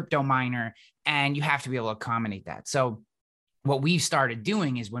it's a crypto miner, and you have to be able to accommodate that. So what we've started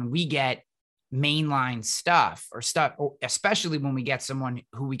doing is when we get mainline stuff, especially when we get someone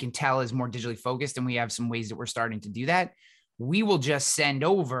who we can tell is more digitally focused, and we have some ways that we're starting to do that, we will just send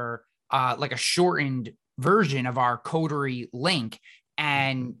over like a shortened version of our Coterie link,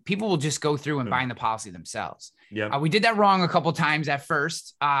 and people will just go through and bind the policy themselves. Yeah, we did that wrong a couple of times at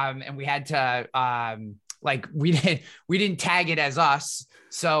first, and we had to we didn't tag it as us.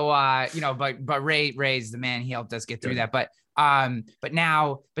 So but Ray's the man. He helped us get through that. But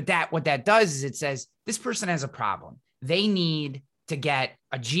What that does is it says this person has a problem. They need to get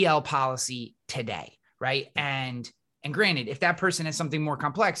a GL policy today, right? And granted, if that person has something more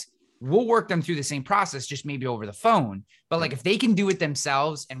complex, we'll work them through the same process, just maybe over the phone. But like if they can do it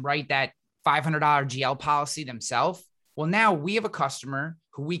themselves and write that $500 GL policy themselves, well, now we have a customer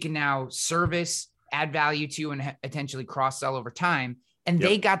who we can now service, add value to, and potentially cross-sell over time. And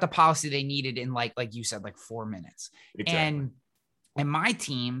they got the policy they needed in like you said, like 4 minutes. Exactly. And my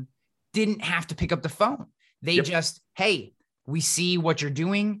team didn't have to pick up the phone. They just, hey, we see what you're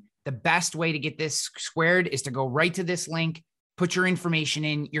doing. The best way to get this squared is to go right to this link, put your information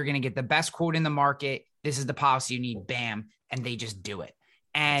in. You're going to get the best quote in the market. This is the policy you need. Bam. And they just do it.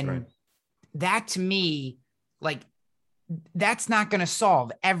 And that to me, like, that's not going to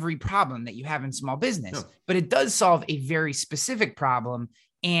solve every problem that you have in small business, but it does solve a very specific problem.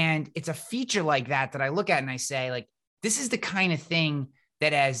 And it's a feature like that I look at and I say, like, this is the kind of thing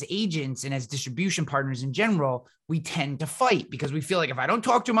that as agents and as distribution partners in general, we tend to fight because we feel like if I don't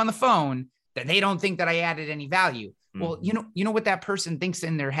talk to them on the phone, then they don't think that I added any value. Mm-hmm. Well, you know what that person thinks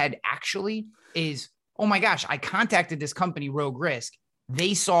in their head actually is, oh my gosh, I contacted this company, Rogue Risk.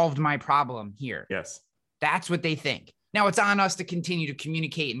 They solved my problem here. Yes. That's what they think. Now it's on us to continue to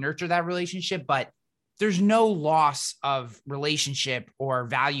communicate and nurture that relationship, but there's no loss of relationship or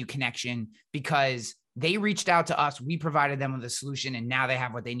value connection because they reached out to us. We provided them with a solution and now they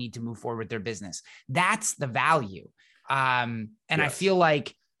have what they need to move forward with their business. That's the value. I feel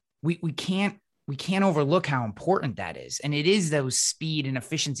like we can't overlook how important that is. And it is those speed and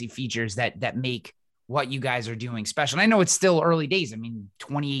efficiency features that make what you guys are doing special. And I know it's still early days. I mean,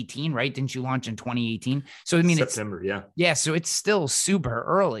 2018, right? Didn't you launch in 2018? So I mean, September, yeah. So it's still super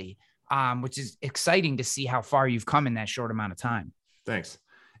early, which is exciting to see how far you've come in that short amount of time. Thanks.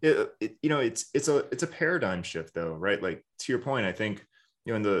 It's a paradigm shift though, right? Like to your point, I think,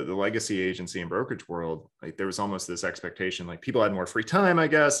 in the legacy agency and brokerage world, like there was almost this expectation, like people had more free time, I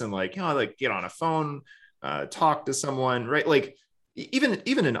guess. And like, like get on a phone, talk to someone, right? Like even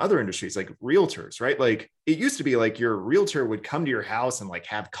in other industries, like realtors, right? Like it used to be like your realtor would come to your house and like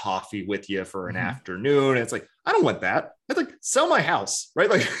have coffee with you for an afternoon. And it's like, I don't want that. I'd like sell my house, right?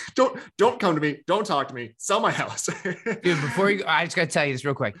 Like don't come to me. Don't talk to me. Sell my house. Dude, before you go, I just got to tell you this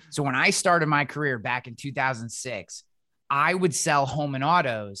real quick. So when I started my career back in 2006, I would sell home and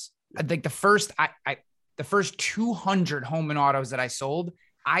autos. I think the first 200 home and autos that I sold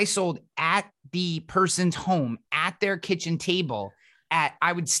at the person's home, at their kitchen table.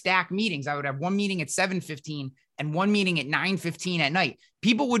 I would stack meetings. I would have one meeting at 7:15 and one meeting at 9:15 at night.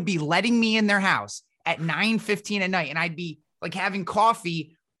 People would be letting me in their house at 9:15 at night. And I'd be like having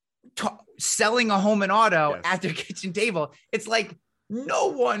coffee, selling a home and auto at their kitchen table. It's like no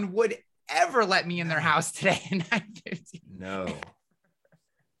one would ever let me in their house today at 9:15. No,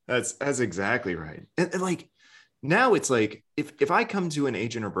 that's exactly right. And like, now it's like, if I come to an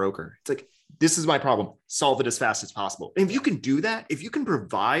agent or broker, it's like, this is my problem, solve it as fast as possible. And if you can do that, if you can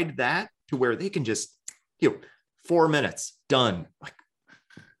provide that to where they can just, 4 minutes, done, like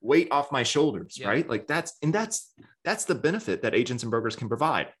weight off my shoulders, right? Like that's the benefit that agents and brokers can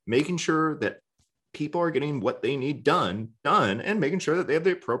provide, making sure that people are getting what they need done, and making sure that they have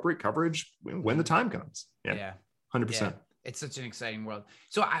the appropriate coverage when the time comes. Yeah. 100%. Yeah. It's such an exciting world.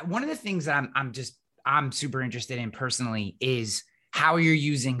 So one of the things that I'm super interested in personally is how you're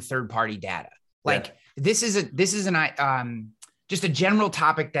using third-party data. Like this is just a general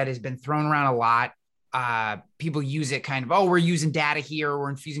topic that has been thrown around a lot. People use it kind of, we're using data here, we're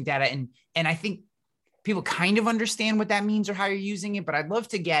infusing data. And I think people kind of understand what that means or how you're using it, but I'd love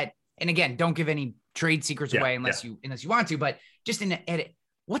to get, and again, don't give any trade secrets away unless you want to, but just in edit,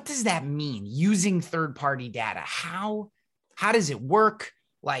 what does that mean? Using third-party data? How does it work?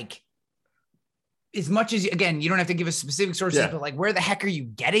 Like, as much as, again, you don't have to give us specific sources, but like, where the heck are you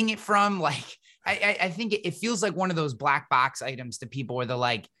getting it from? Like, I think it feels like one of those black box items to people where they're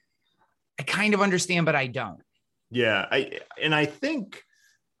like, I kind of understand, but I don't. Yeah. I think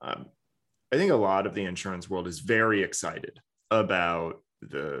a lot of the insurance world is very excited about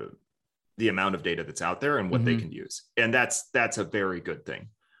the amount of data that's out there and what they can use. And that's a very good thing.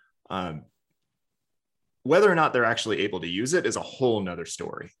 Whether or not they're actually able to use it is a whole nother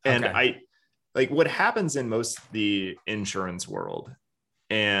story. And like what happens in most of the insurance world,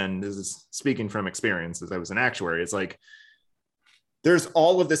 and this is speaking from experience as I was an actuary, it's like, there's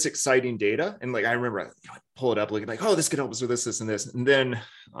all of this exciting data. And like, I remember I pull it up, looking like, this could help us with this, and this. And then,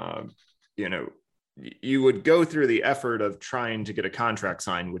 you would go through the effort of trying to get a contract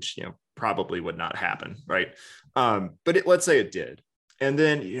signed, which, probably would not happen. Right. But let's say it did. And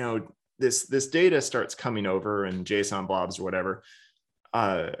then, this data starts coming over in JSON blobs or whatever,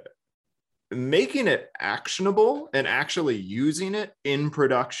 making it actionable and actually using it in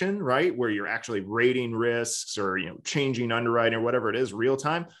production, right? Where you're actually rating risks or, changing underwriting or whatever it is real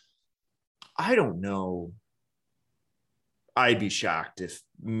time. I don't know. I'd be shocked if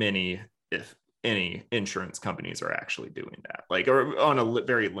any insurance companies are actually doing that, like, or on a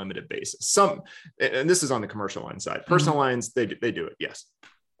very limited basis. Some, and this is on the commercial line side. Personal lines, they do it. Yes.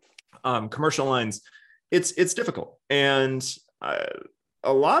 Commercial lines, it's difficult. And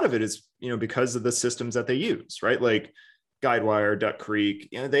a lot of it is, because of the systems that they use, right? Like Guidewire, Duck Creek,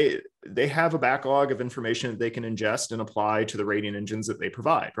 they have a backlog of information that they can ingest and apply to the rating engines that they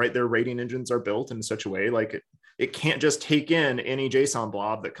provide, right? Their rating engines are built in such a way, like it can't just take in any JSON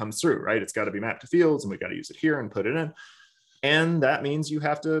blob that comes through, right? It's got to be mapped to fields, and we got to use it here and put it in. And that means you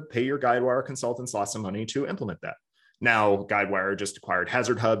have to pay your Guidewire consultants lots of money to implement that. Now, Guidewire just acquired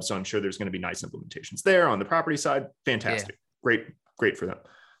Hazard Hub, so I'm sure there's going to be nice implementations there on the property side. Fantastic. Yeah. Great for them.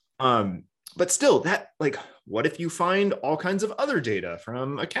 But still, that, like, what if you find all kinds of other data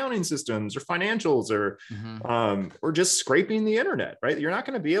from accounting systems or financials or just scraping the internet, right? You're not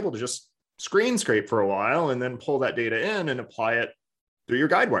going to be able to just screen scrape for a while and then pull that data in and apply it through your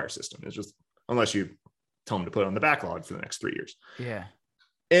Guidewire system. It's just, unless you tell them to put it on the backlog for the next 3 years. Yeah.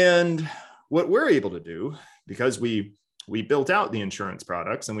 And what we're able to do, because we built out the insurance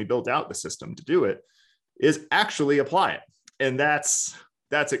products and we built out the system to do it, is actually apply it. And that's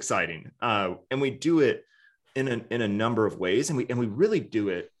exciting. And we do it in a number of ways. And we really do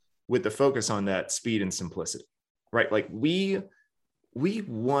it with the focus on that speed and simplicity, right? Like we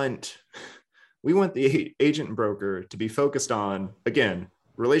want the agent and broker to be focused on, again,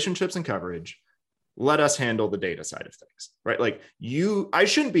 relationships and coverage. Let us handle the data side of things, right? Like I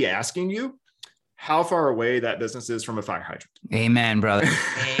shouldn't be asking you how far away that business is from a fire hydrant. Amen, brother.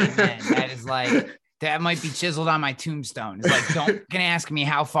 Amen. That is like, that might be chiseled on my tombstone. It's like, don't gonna ask me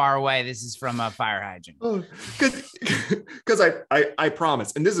how far away this is from a fire hydrant. Oh, because I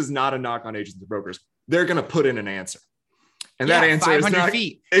promise, and this is not a knock on agents and brokers, they're gonna put in an answer. And that answer 500 is not,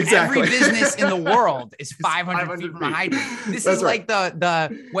 feet. Exactly. Every business in the world is 500 feet from a hydrant. This is right.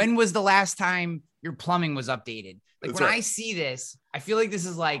 Like when was the last time your plumbing was updated? Like I see this, I feel like this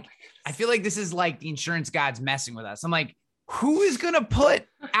is like the insurance gods messing with us. I'm like, who is going to put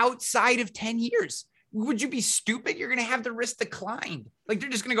outside of 10 years? Would you be stupid? You're going to have the risk declined. Like they're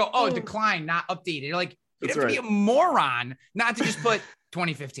just going to go, decline, not updated. You're like, you'd have to be a moron not to just put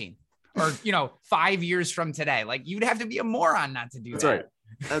 2015 or, 5 years from today. Like you'd have to be a moron not to do that.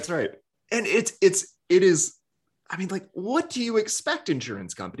 That's right. And it is, I mean, like, what do you expect,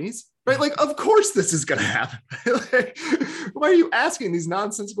 insurance companies? Right? Like, of course this is going to happen. Like, why are you asking these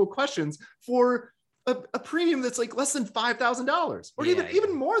nonsensical questions for a premium that's like less than $5,000 or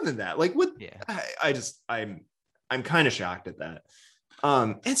even more than that? Like, I'm kind of shocked at that.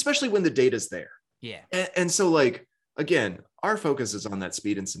 And especially when the data's there. Yeah. And so, like, again, our focus is on that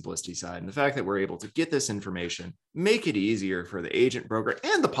speed and simplicity side, and the fact that we're able to get this information, make it easier for the agent, broker,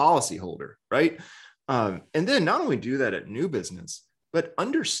 and the policyholder, right? And then not only do that at new business, but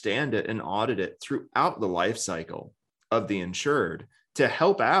understand it and audit it throughout the life cycle of the insured to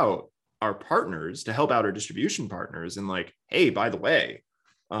help out our partners, to help out our distribution partners. And like, hey, by the way,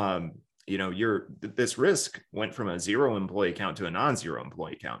 this risk went from a 0 employee count to a non-zero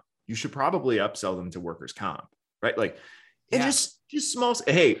employee count. You should probably upsell them to workers' comp, right? Like, and just small,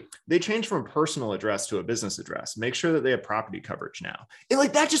 hey, they changed from a personal address to a business address. Make sure that they have property coverage now. And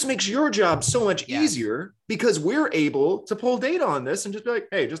like, that just makes your job so much easier because we're able to pull data on this and just be like,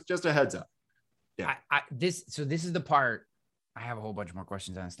 hey, just a heads up. Yeah. This is the part. I have a whole bunch more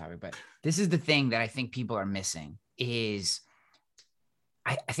questions on this topic, but this is the thing that I think people are missing is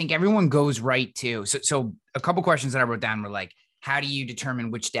I think everyone goes right to, so a couple questions that I wrote down were like, how do you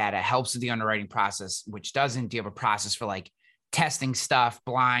determine which data helps with the underwriting process, which doesn't? Do you have a process for like testing stuff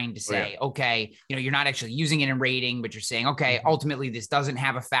blind to say, okay, you're not actually using it in rating, but you're saying, okay, ultimately this doesn't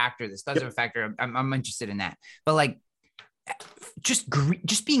have a factor. This doesn't have a factor. I'm interested in that. But like, just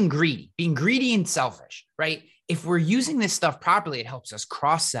being greedy and selfish, right? If we're using this stuff properly, it helps us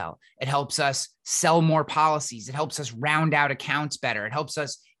cross-sell. It helps us sell more policies. It helps us round out accounts better. It helps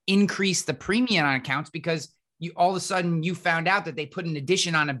us increase the premium on accounts because all of a sudden you found out that they put an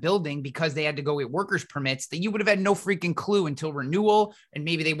addition on a building because they had to go get workers permits that you would have had no freaking clue until renewal. And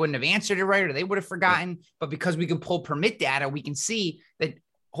maybe they wouldn't have answered it right, or they would have forgotten. But because we can pull permit data, we can see that,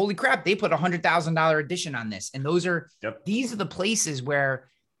 holy crap, they put $100,000 addition on this. And these are the places where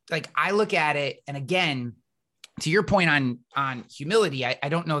like, I look at it. And again, to your point on humility, I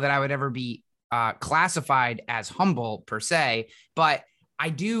don't know that I would ever be classified as humble per se, but I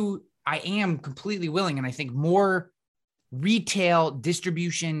do I am completely willing. And I think more retail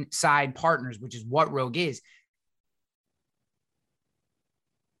distribution side partners, which is what Rogue is,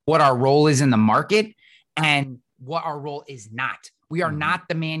 what our role is in the market and what our role is not. We are not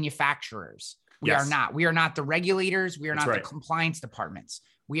the manufacturers. We are not. We are not the regulators. We are not the compliance departments.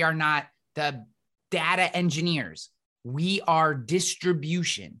 We are not the data engineers. We are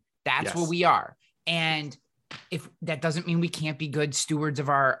distribution. That's what we are. And if that doesn't mean we can't be good stewards of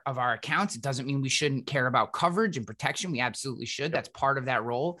our accounts, it doesn't mean we shouldn't care about coverage and protection. We absolutely should. That's part of that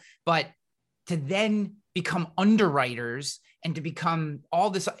role. But to then become underwriters and to become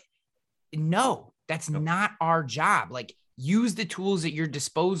all this, no, that's not our job. Like, use the tools at your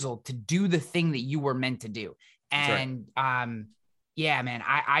disposal to do the thing that you were meant to do. And yeah, man,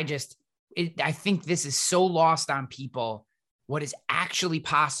 I think this is so lost on people, what is actually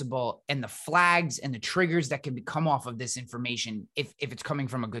possible and the flags and the triggers that can come off of this information if it's coming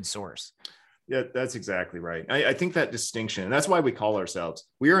from a good source. Yeah, that's exactly right. I think that distinction, and that's why we call ourselves,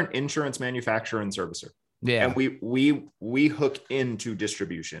 we are an insurance manufacturer and servicer. Yeah. And we hook into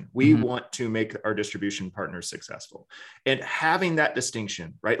distribution. We want to make our distribution partners successful. And having that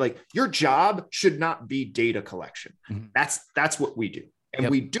distinction, right? Like, your job should not be data collection. That's what we do. And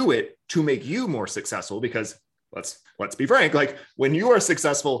we do it to make you more successful, because let's be frank, like, when you are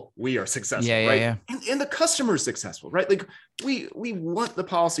successful, we are successful, right? And the customer is successful, right? Like, we want the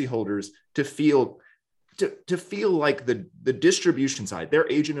policyholders to feel like the distribution side, their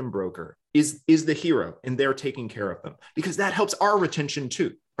agent and broker is the hero, and they're taking care of them, because that helps our retention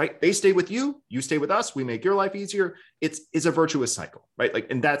too, right? They stay with you, you stay with us, we make your life easier. It's a virtuous cycle, right? Like,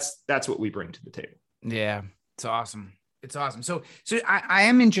 and that's what we bring to the table. Yeah, it's awesome. It's awesome. So I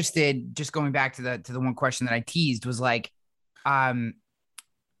am interested, just going back to the one question that I teased, was like, do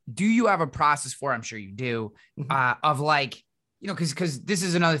you have a process for, I'm sure you do, of like, you know, because this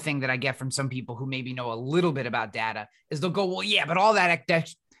is another thing that I get from some people who maybe know a little bit about data, is they'll go, well, yeah, but all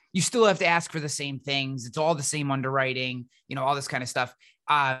that you still have to ask for the same things. It's all the same underwriting, you know, all this kind of stuff.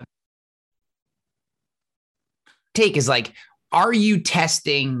 Take is like, are you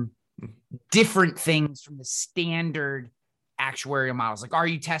testing different things from the standard actuarial models? Like, are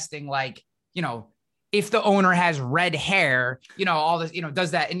you testing, like, you know, if the owner has red hair, you know, all this, you know,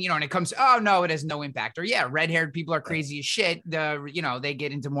 does that, and, you know, and it comes, oh no, it has no impact, or yeah, red haired people are crazy as shit. You know, they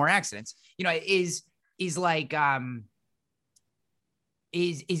get into more accidents, you know,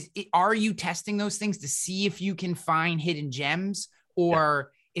 are you testing those things to see if you can find hidden gems,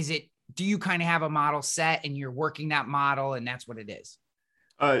 or do you kind of have a model set and you're working that model and that's what it is?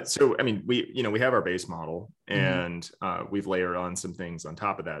 So, I mean, we have our base model, and we've layered on some things on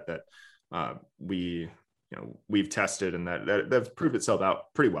top of that we've tested, and that proved itself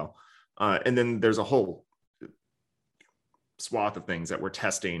out pretty well. And then there's a whole swath of things that we're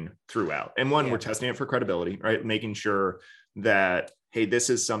testing throughout. And we're testing it for credibility, right? Making sure that, hey, this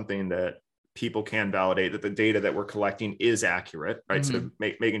is something that people can validate, that the data that we're collecting is accurate, right? So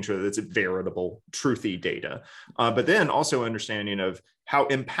making sure that it's veritable, truthy data, but then also understanding of how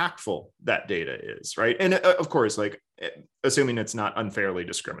impactful that data is, right? And of course, like, assuming it's not unfairly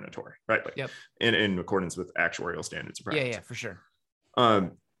discriminatory, right? Like, in accordance with actuarial standards of practice. Yeah, for sure.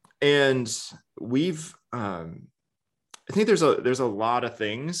 And we've, I think there's a lot of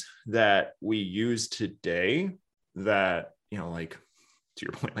things that we use today that, you know, like, to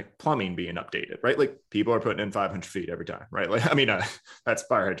your point, like plumbing being updated, right? Like, people are putting in 500 feet every time, right? Like, I mean, that's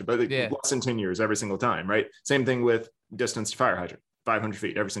fire hydrant, but like, less than 10 years every single time, right? Same thing with distance to fire hydrant, 500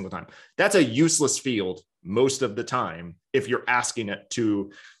 feet every single time. That's a useless field most of the time if you're asking it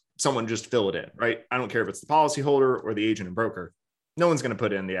to someone just fill it in, right? I don't care if it's the policyholder or the agent and broker. No one's going to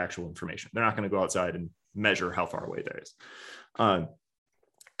put in the actual information. They're not going to go outside and measure how far away that is.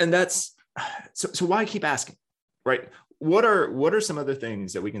 And that's, so why keep asking, right? What are some other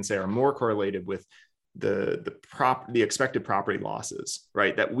things that we can say are more correlated with the expected property losses,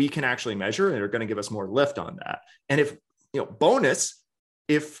 right? That we can actually measure and are going to give us more lift on that. And if, you know, bonus,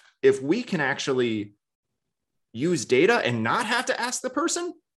 if we can actually use data and not have to ask the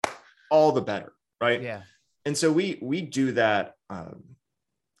person, all the better, right? Yeah. And so we do that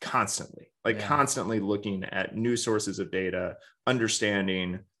constantly, constantly looking at new sources of data,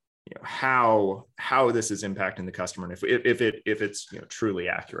 understanding, you know, how this is impacting the customer, and if it's, you know, truly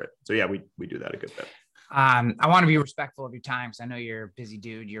accurate. So yeah, we do that a good bit. I want to be respectful of your time, because I know you're a busy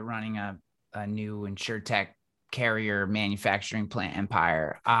dude. You're running a new InsurTech carrier manufacturing plant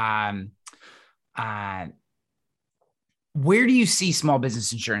empire. Where do you see small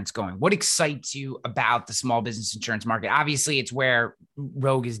business insurance going? What excites you about the small business insurance market? Obviously, it's where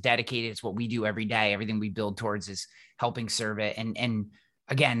Rogue is dedicated. It's what we do every day. Everything we build towards is helping serve it. And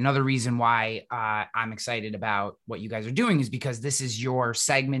again, another reason why I'm excited about what you guys are doing is because this is your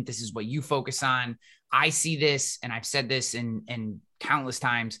segment. This is what you focus on. I see this, and I've said this in countless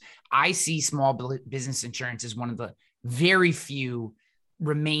times. I see small business insurance as one of the very few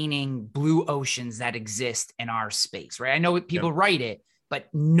remaining blue oceans that exist in our space, right? I know people write it, but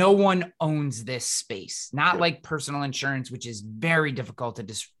no one owns this space. Not like personal insurance, which is very difficult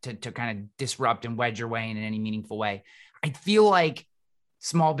to kind of disrupt and wedge your way in any meaningful way. I feel like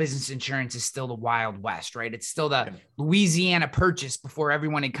small business insurance is still the Wild West, right? It's still the Louisiana Purchase before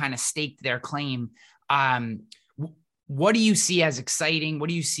everyone had kind of staked their claim. What do you see as exciting? What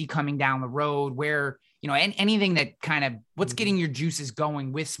do you see coming down the road where, anything that kind of what's getting your juices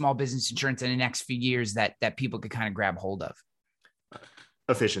going with small business insurance in the next few years that people could kind of grab hold of?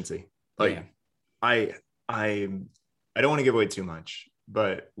 Efficiency. I don't want to give away too much,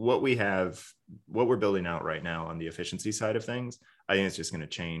 but what we're building out right now on the efficiency side of things, I think it's just going to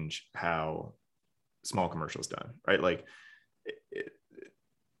change how small commercial is done, right? Like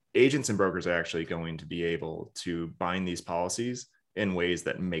agents and brokers are actually going to be able to bind these policies in ways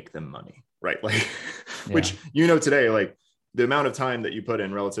that make them money, right? Like, which, today, like the amount of time that you put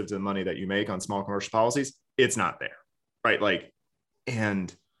in relative to the money that you make on small commercial policies, it's not there, right? Like,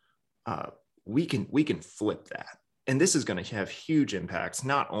 and we can flip that. And this is going to have huge impacts,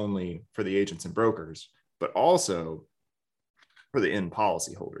 not only for the agents and brokers, but also for the end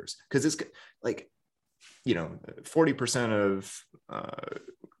policy holders. Because it's like, 40% of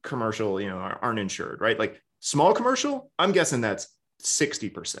commercial, aren't insured, right? Like small commercial, I'm guessing that's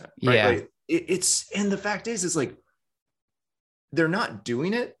 60%, right? Yeah. Like and the fact is like, they're not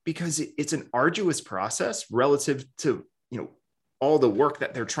doing it because it's an arduous process relative to, all the work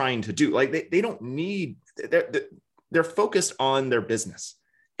that they're trying to do. Like they don't need, they're focused on their business,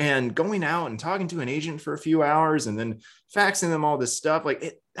 and going out and talking to an agent for a few hours and then faxing them all this stuff,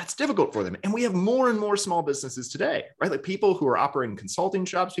 like that's difficult for them. And we have more and more small businesses today, right? Like people who are operating consulting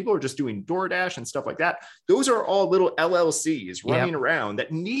shops, people who are just doing DoorDash and stuff like that. Those are all little LLCs running around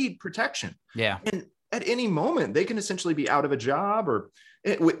that need protection. Yeah. And at any moment, they can essentially be out of a job or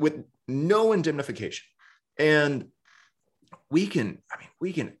with no indemnification. And we can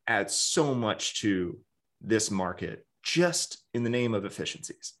add so much to this market just in the name of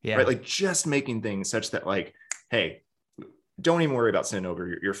efficiencies, right? Like just making things such that like, hey, don't even worry about sending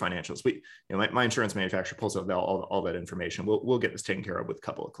over your financials. My insurance manufacturer pulls out all that information. We'll get this taken care of with a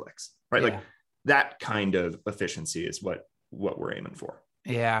couple of clicks, right? Like that kind of efficiency is what we're aiming for.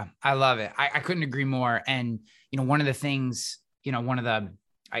 Yeah, I love it. I couldn't agree more. And, one of the things,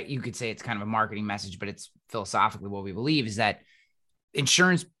 you could say it's kind of a marketing message, but it's philosophically what we believe is that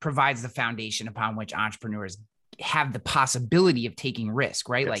insurance provides the foundation upon which entrepreneurs have the possibility of taking risk,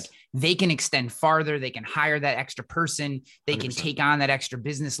 right? Yes. Like they can extend farther, they can hire that extra person, they 100%. Can take on that extra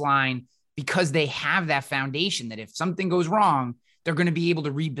business line because they have that foundation that if something goes wrong, they're going to be able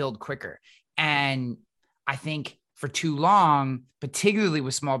to rebuild quicker. And I think for too long, particularly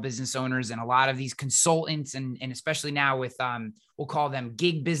with small business owners and a lot of these consultants and especially now with, we'll call them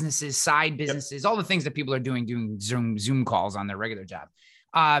gig businesses, side businesses, all the things that people are doing Zoom calls on their regular job.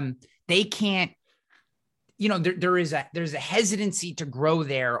 They can't, there's a hesitancy to grow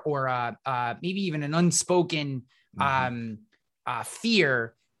there or maybe even an unspoken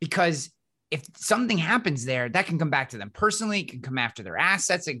fear, because if something happens there, that can come back to them personally, it can come after their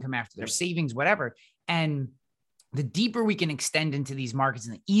assets, it can come after their savings, whatever. And the deeper we can extend into these markets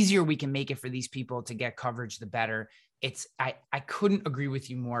and the easier we can make it for these people to get coverage, the better. I couldn't agree with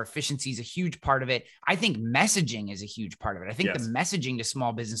you more. Efficiency is a huge part of it. I think messaging is a huge part of it. I think the messaging to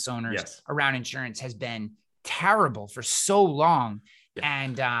small business owners around insurance has been terrible for so long.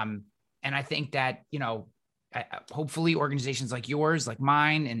 And I think that, hopefully organizations like yours, like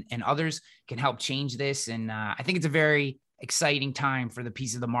mine and others can help change this. And I think it's a very exciting time for the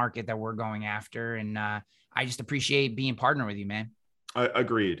piece of the market that we're going after. And I just appreciate being partner with you, man.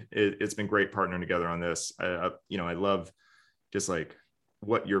 Agreed. It's been great partnering together on this. I love just like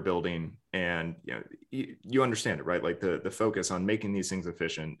what you're building, and you understand it, right? Like the focus on making these things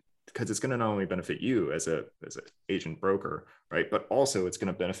efficient, because it's going to not only benefit you as an agent broker, right? But also it's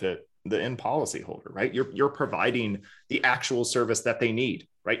going to benefit the end policy holder, right? You're providing the actual service that they need,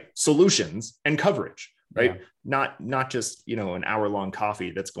 right? Solutions and coverage, right? Not just, an hour-long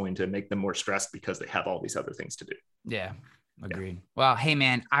coffee that's going to make them more stressed because they have all these other things to do. Yeah. Agreed. Well, hey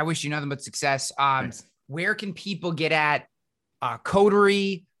man, I wish you nothing but success. Where can people get at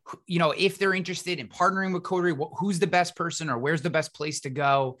Coterie? If they're interested in partnering with Coterie, who's the best person or where's the best place to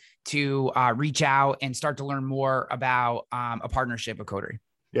go to reach out and start to learn more about a partnership with Coterie?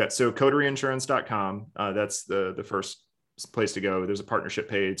 Yeah. So coterieinsurance.com. That's the first place to go. There's a partnership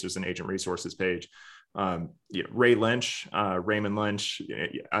page. There's an agent resources page. Ray Lynch, Raymond Lynch.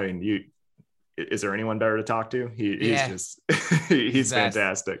 I mean, is there anyone better to talk to? He's just, he's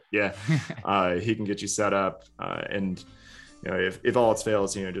fantastic. Yeah. He can get you set up. And if all else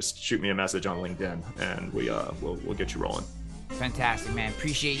fails, just shoot me a message on LinkedIn and we'll get you rolling. Fantastic, man.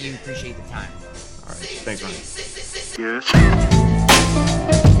 Appreciate you. Appreciate the time. All right. Thanks, Ronnie.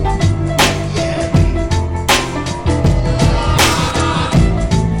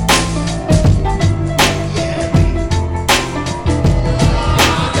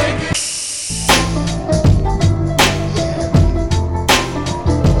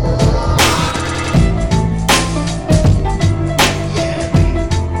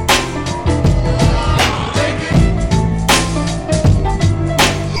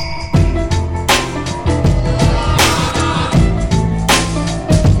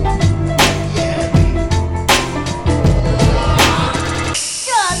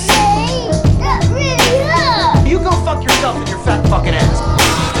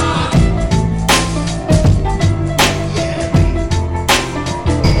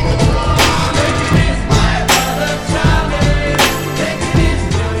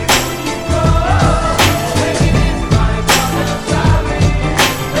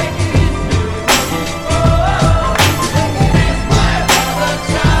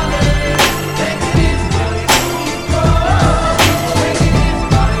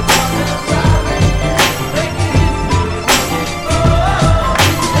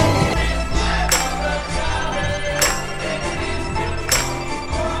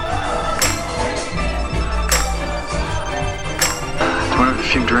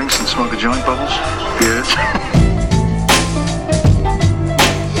 A few drinks and smoke a joint, Bubbles? Yes.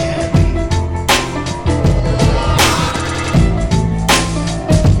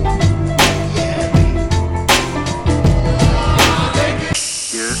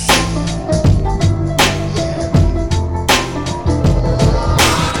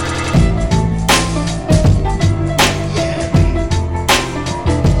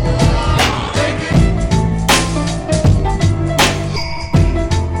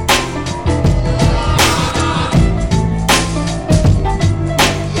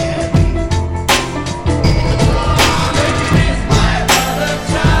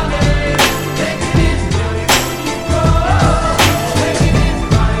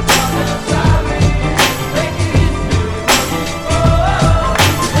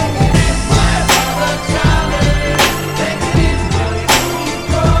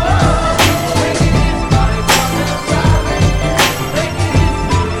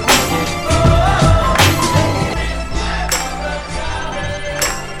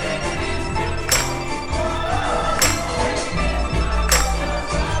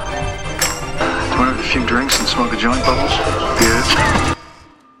 A few drinks and smoke a joint, Bubbles? Yes.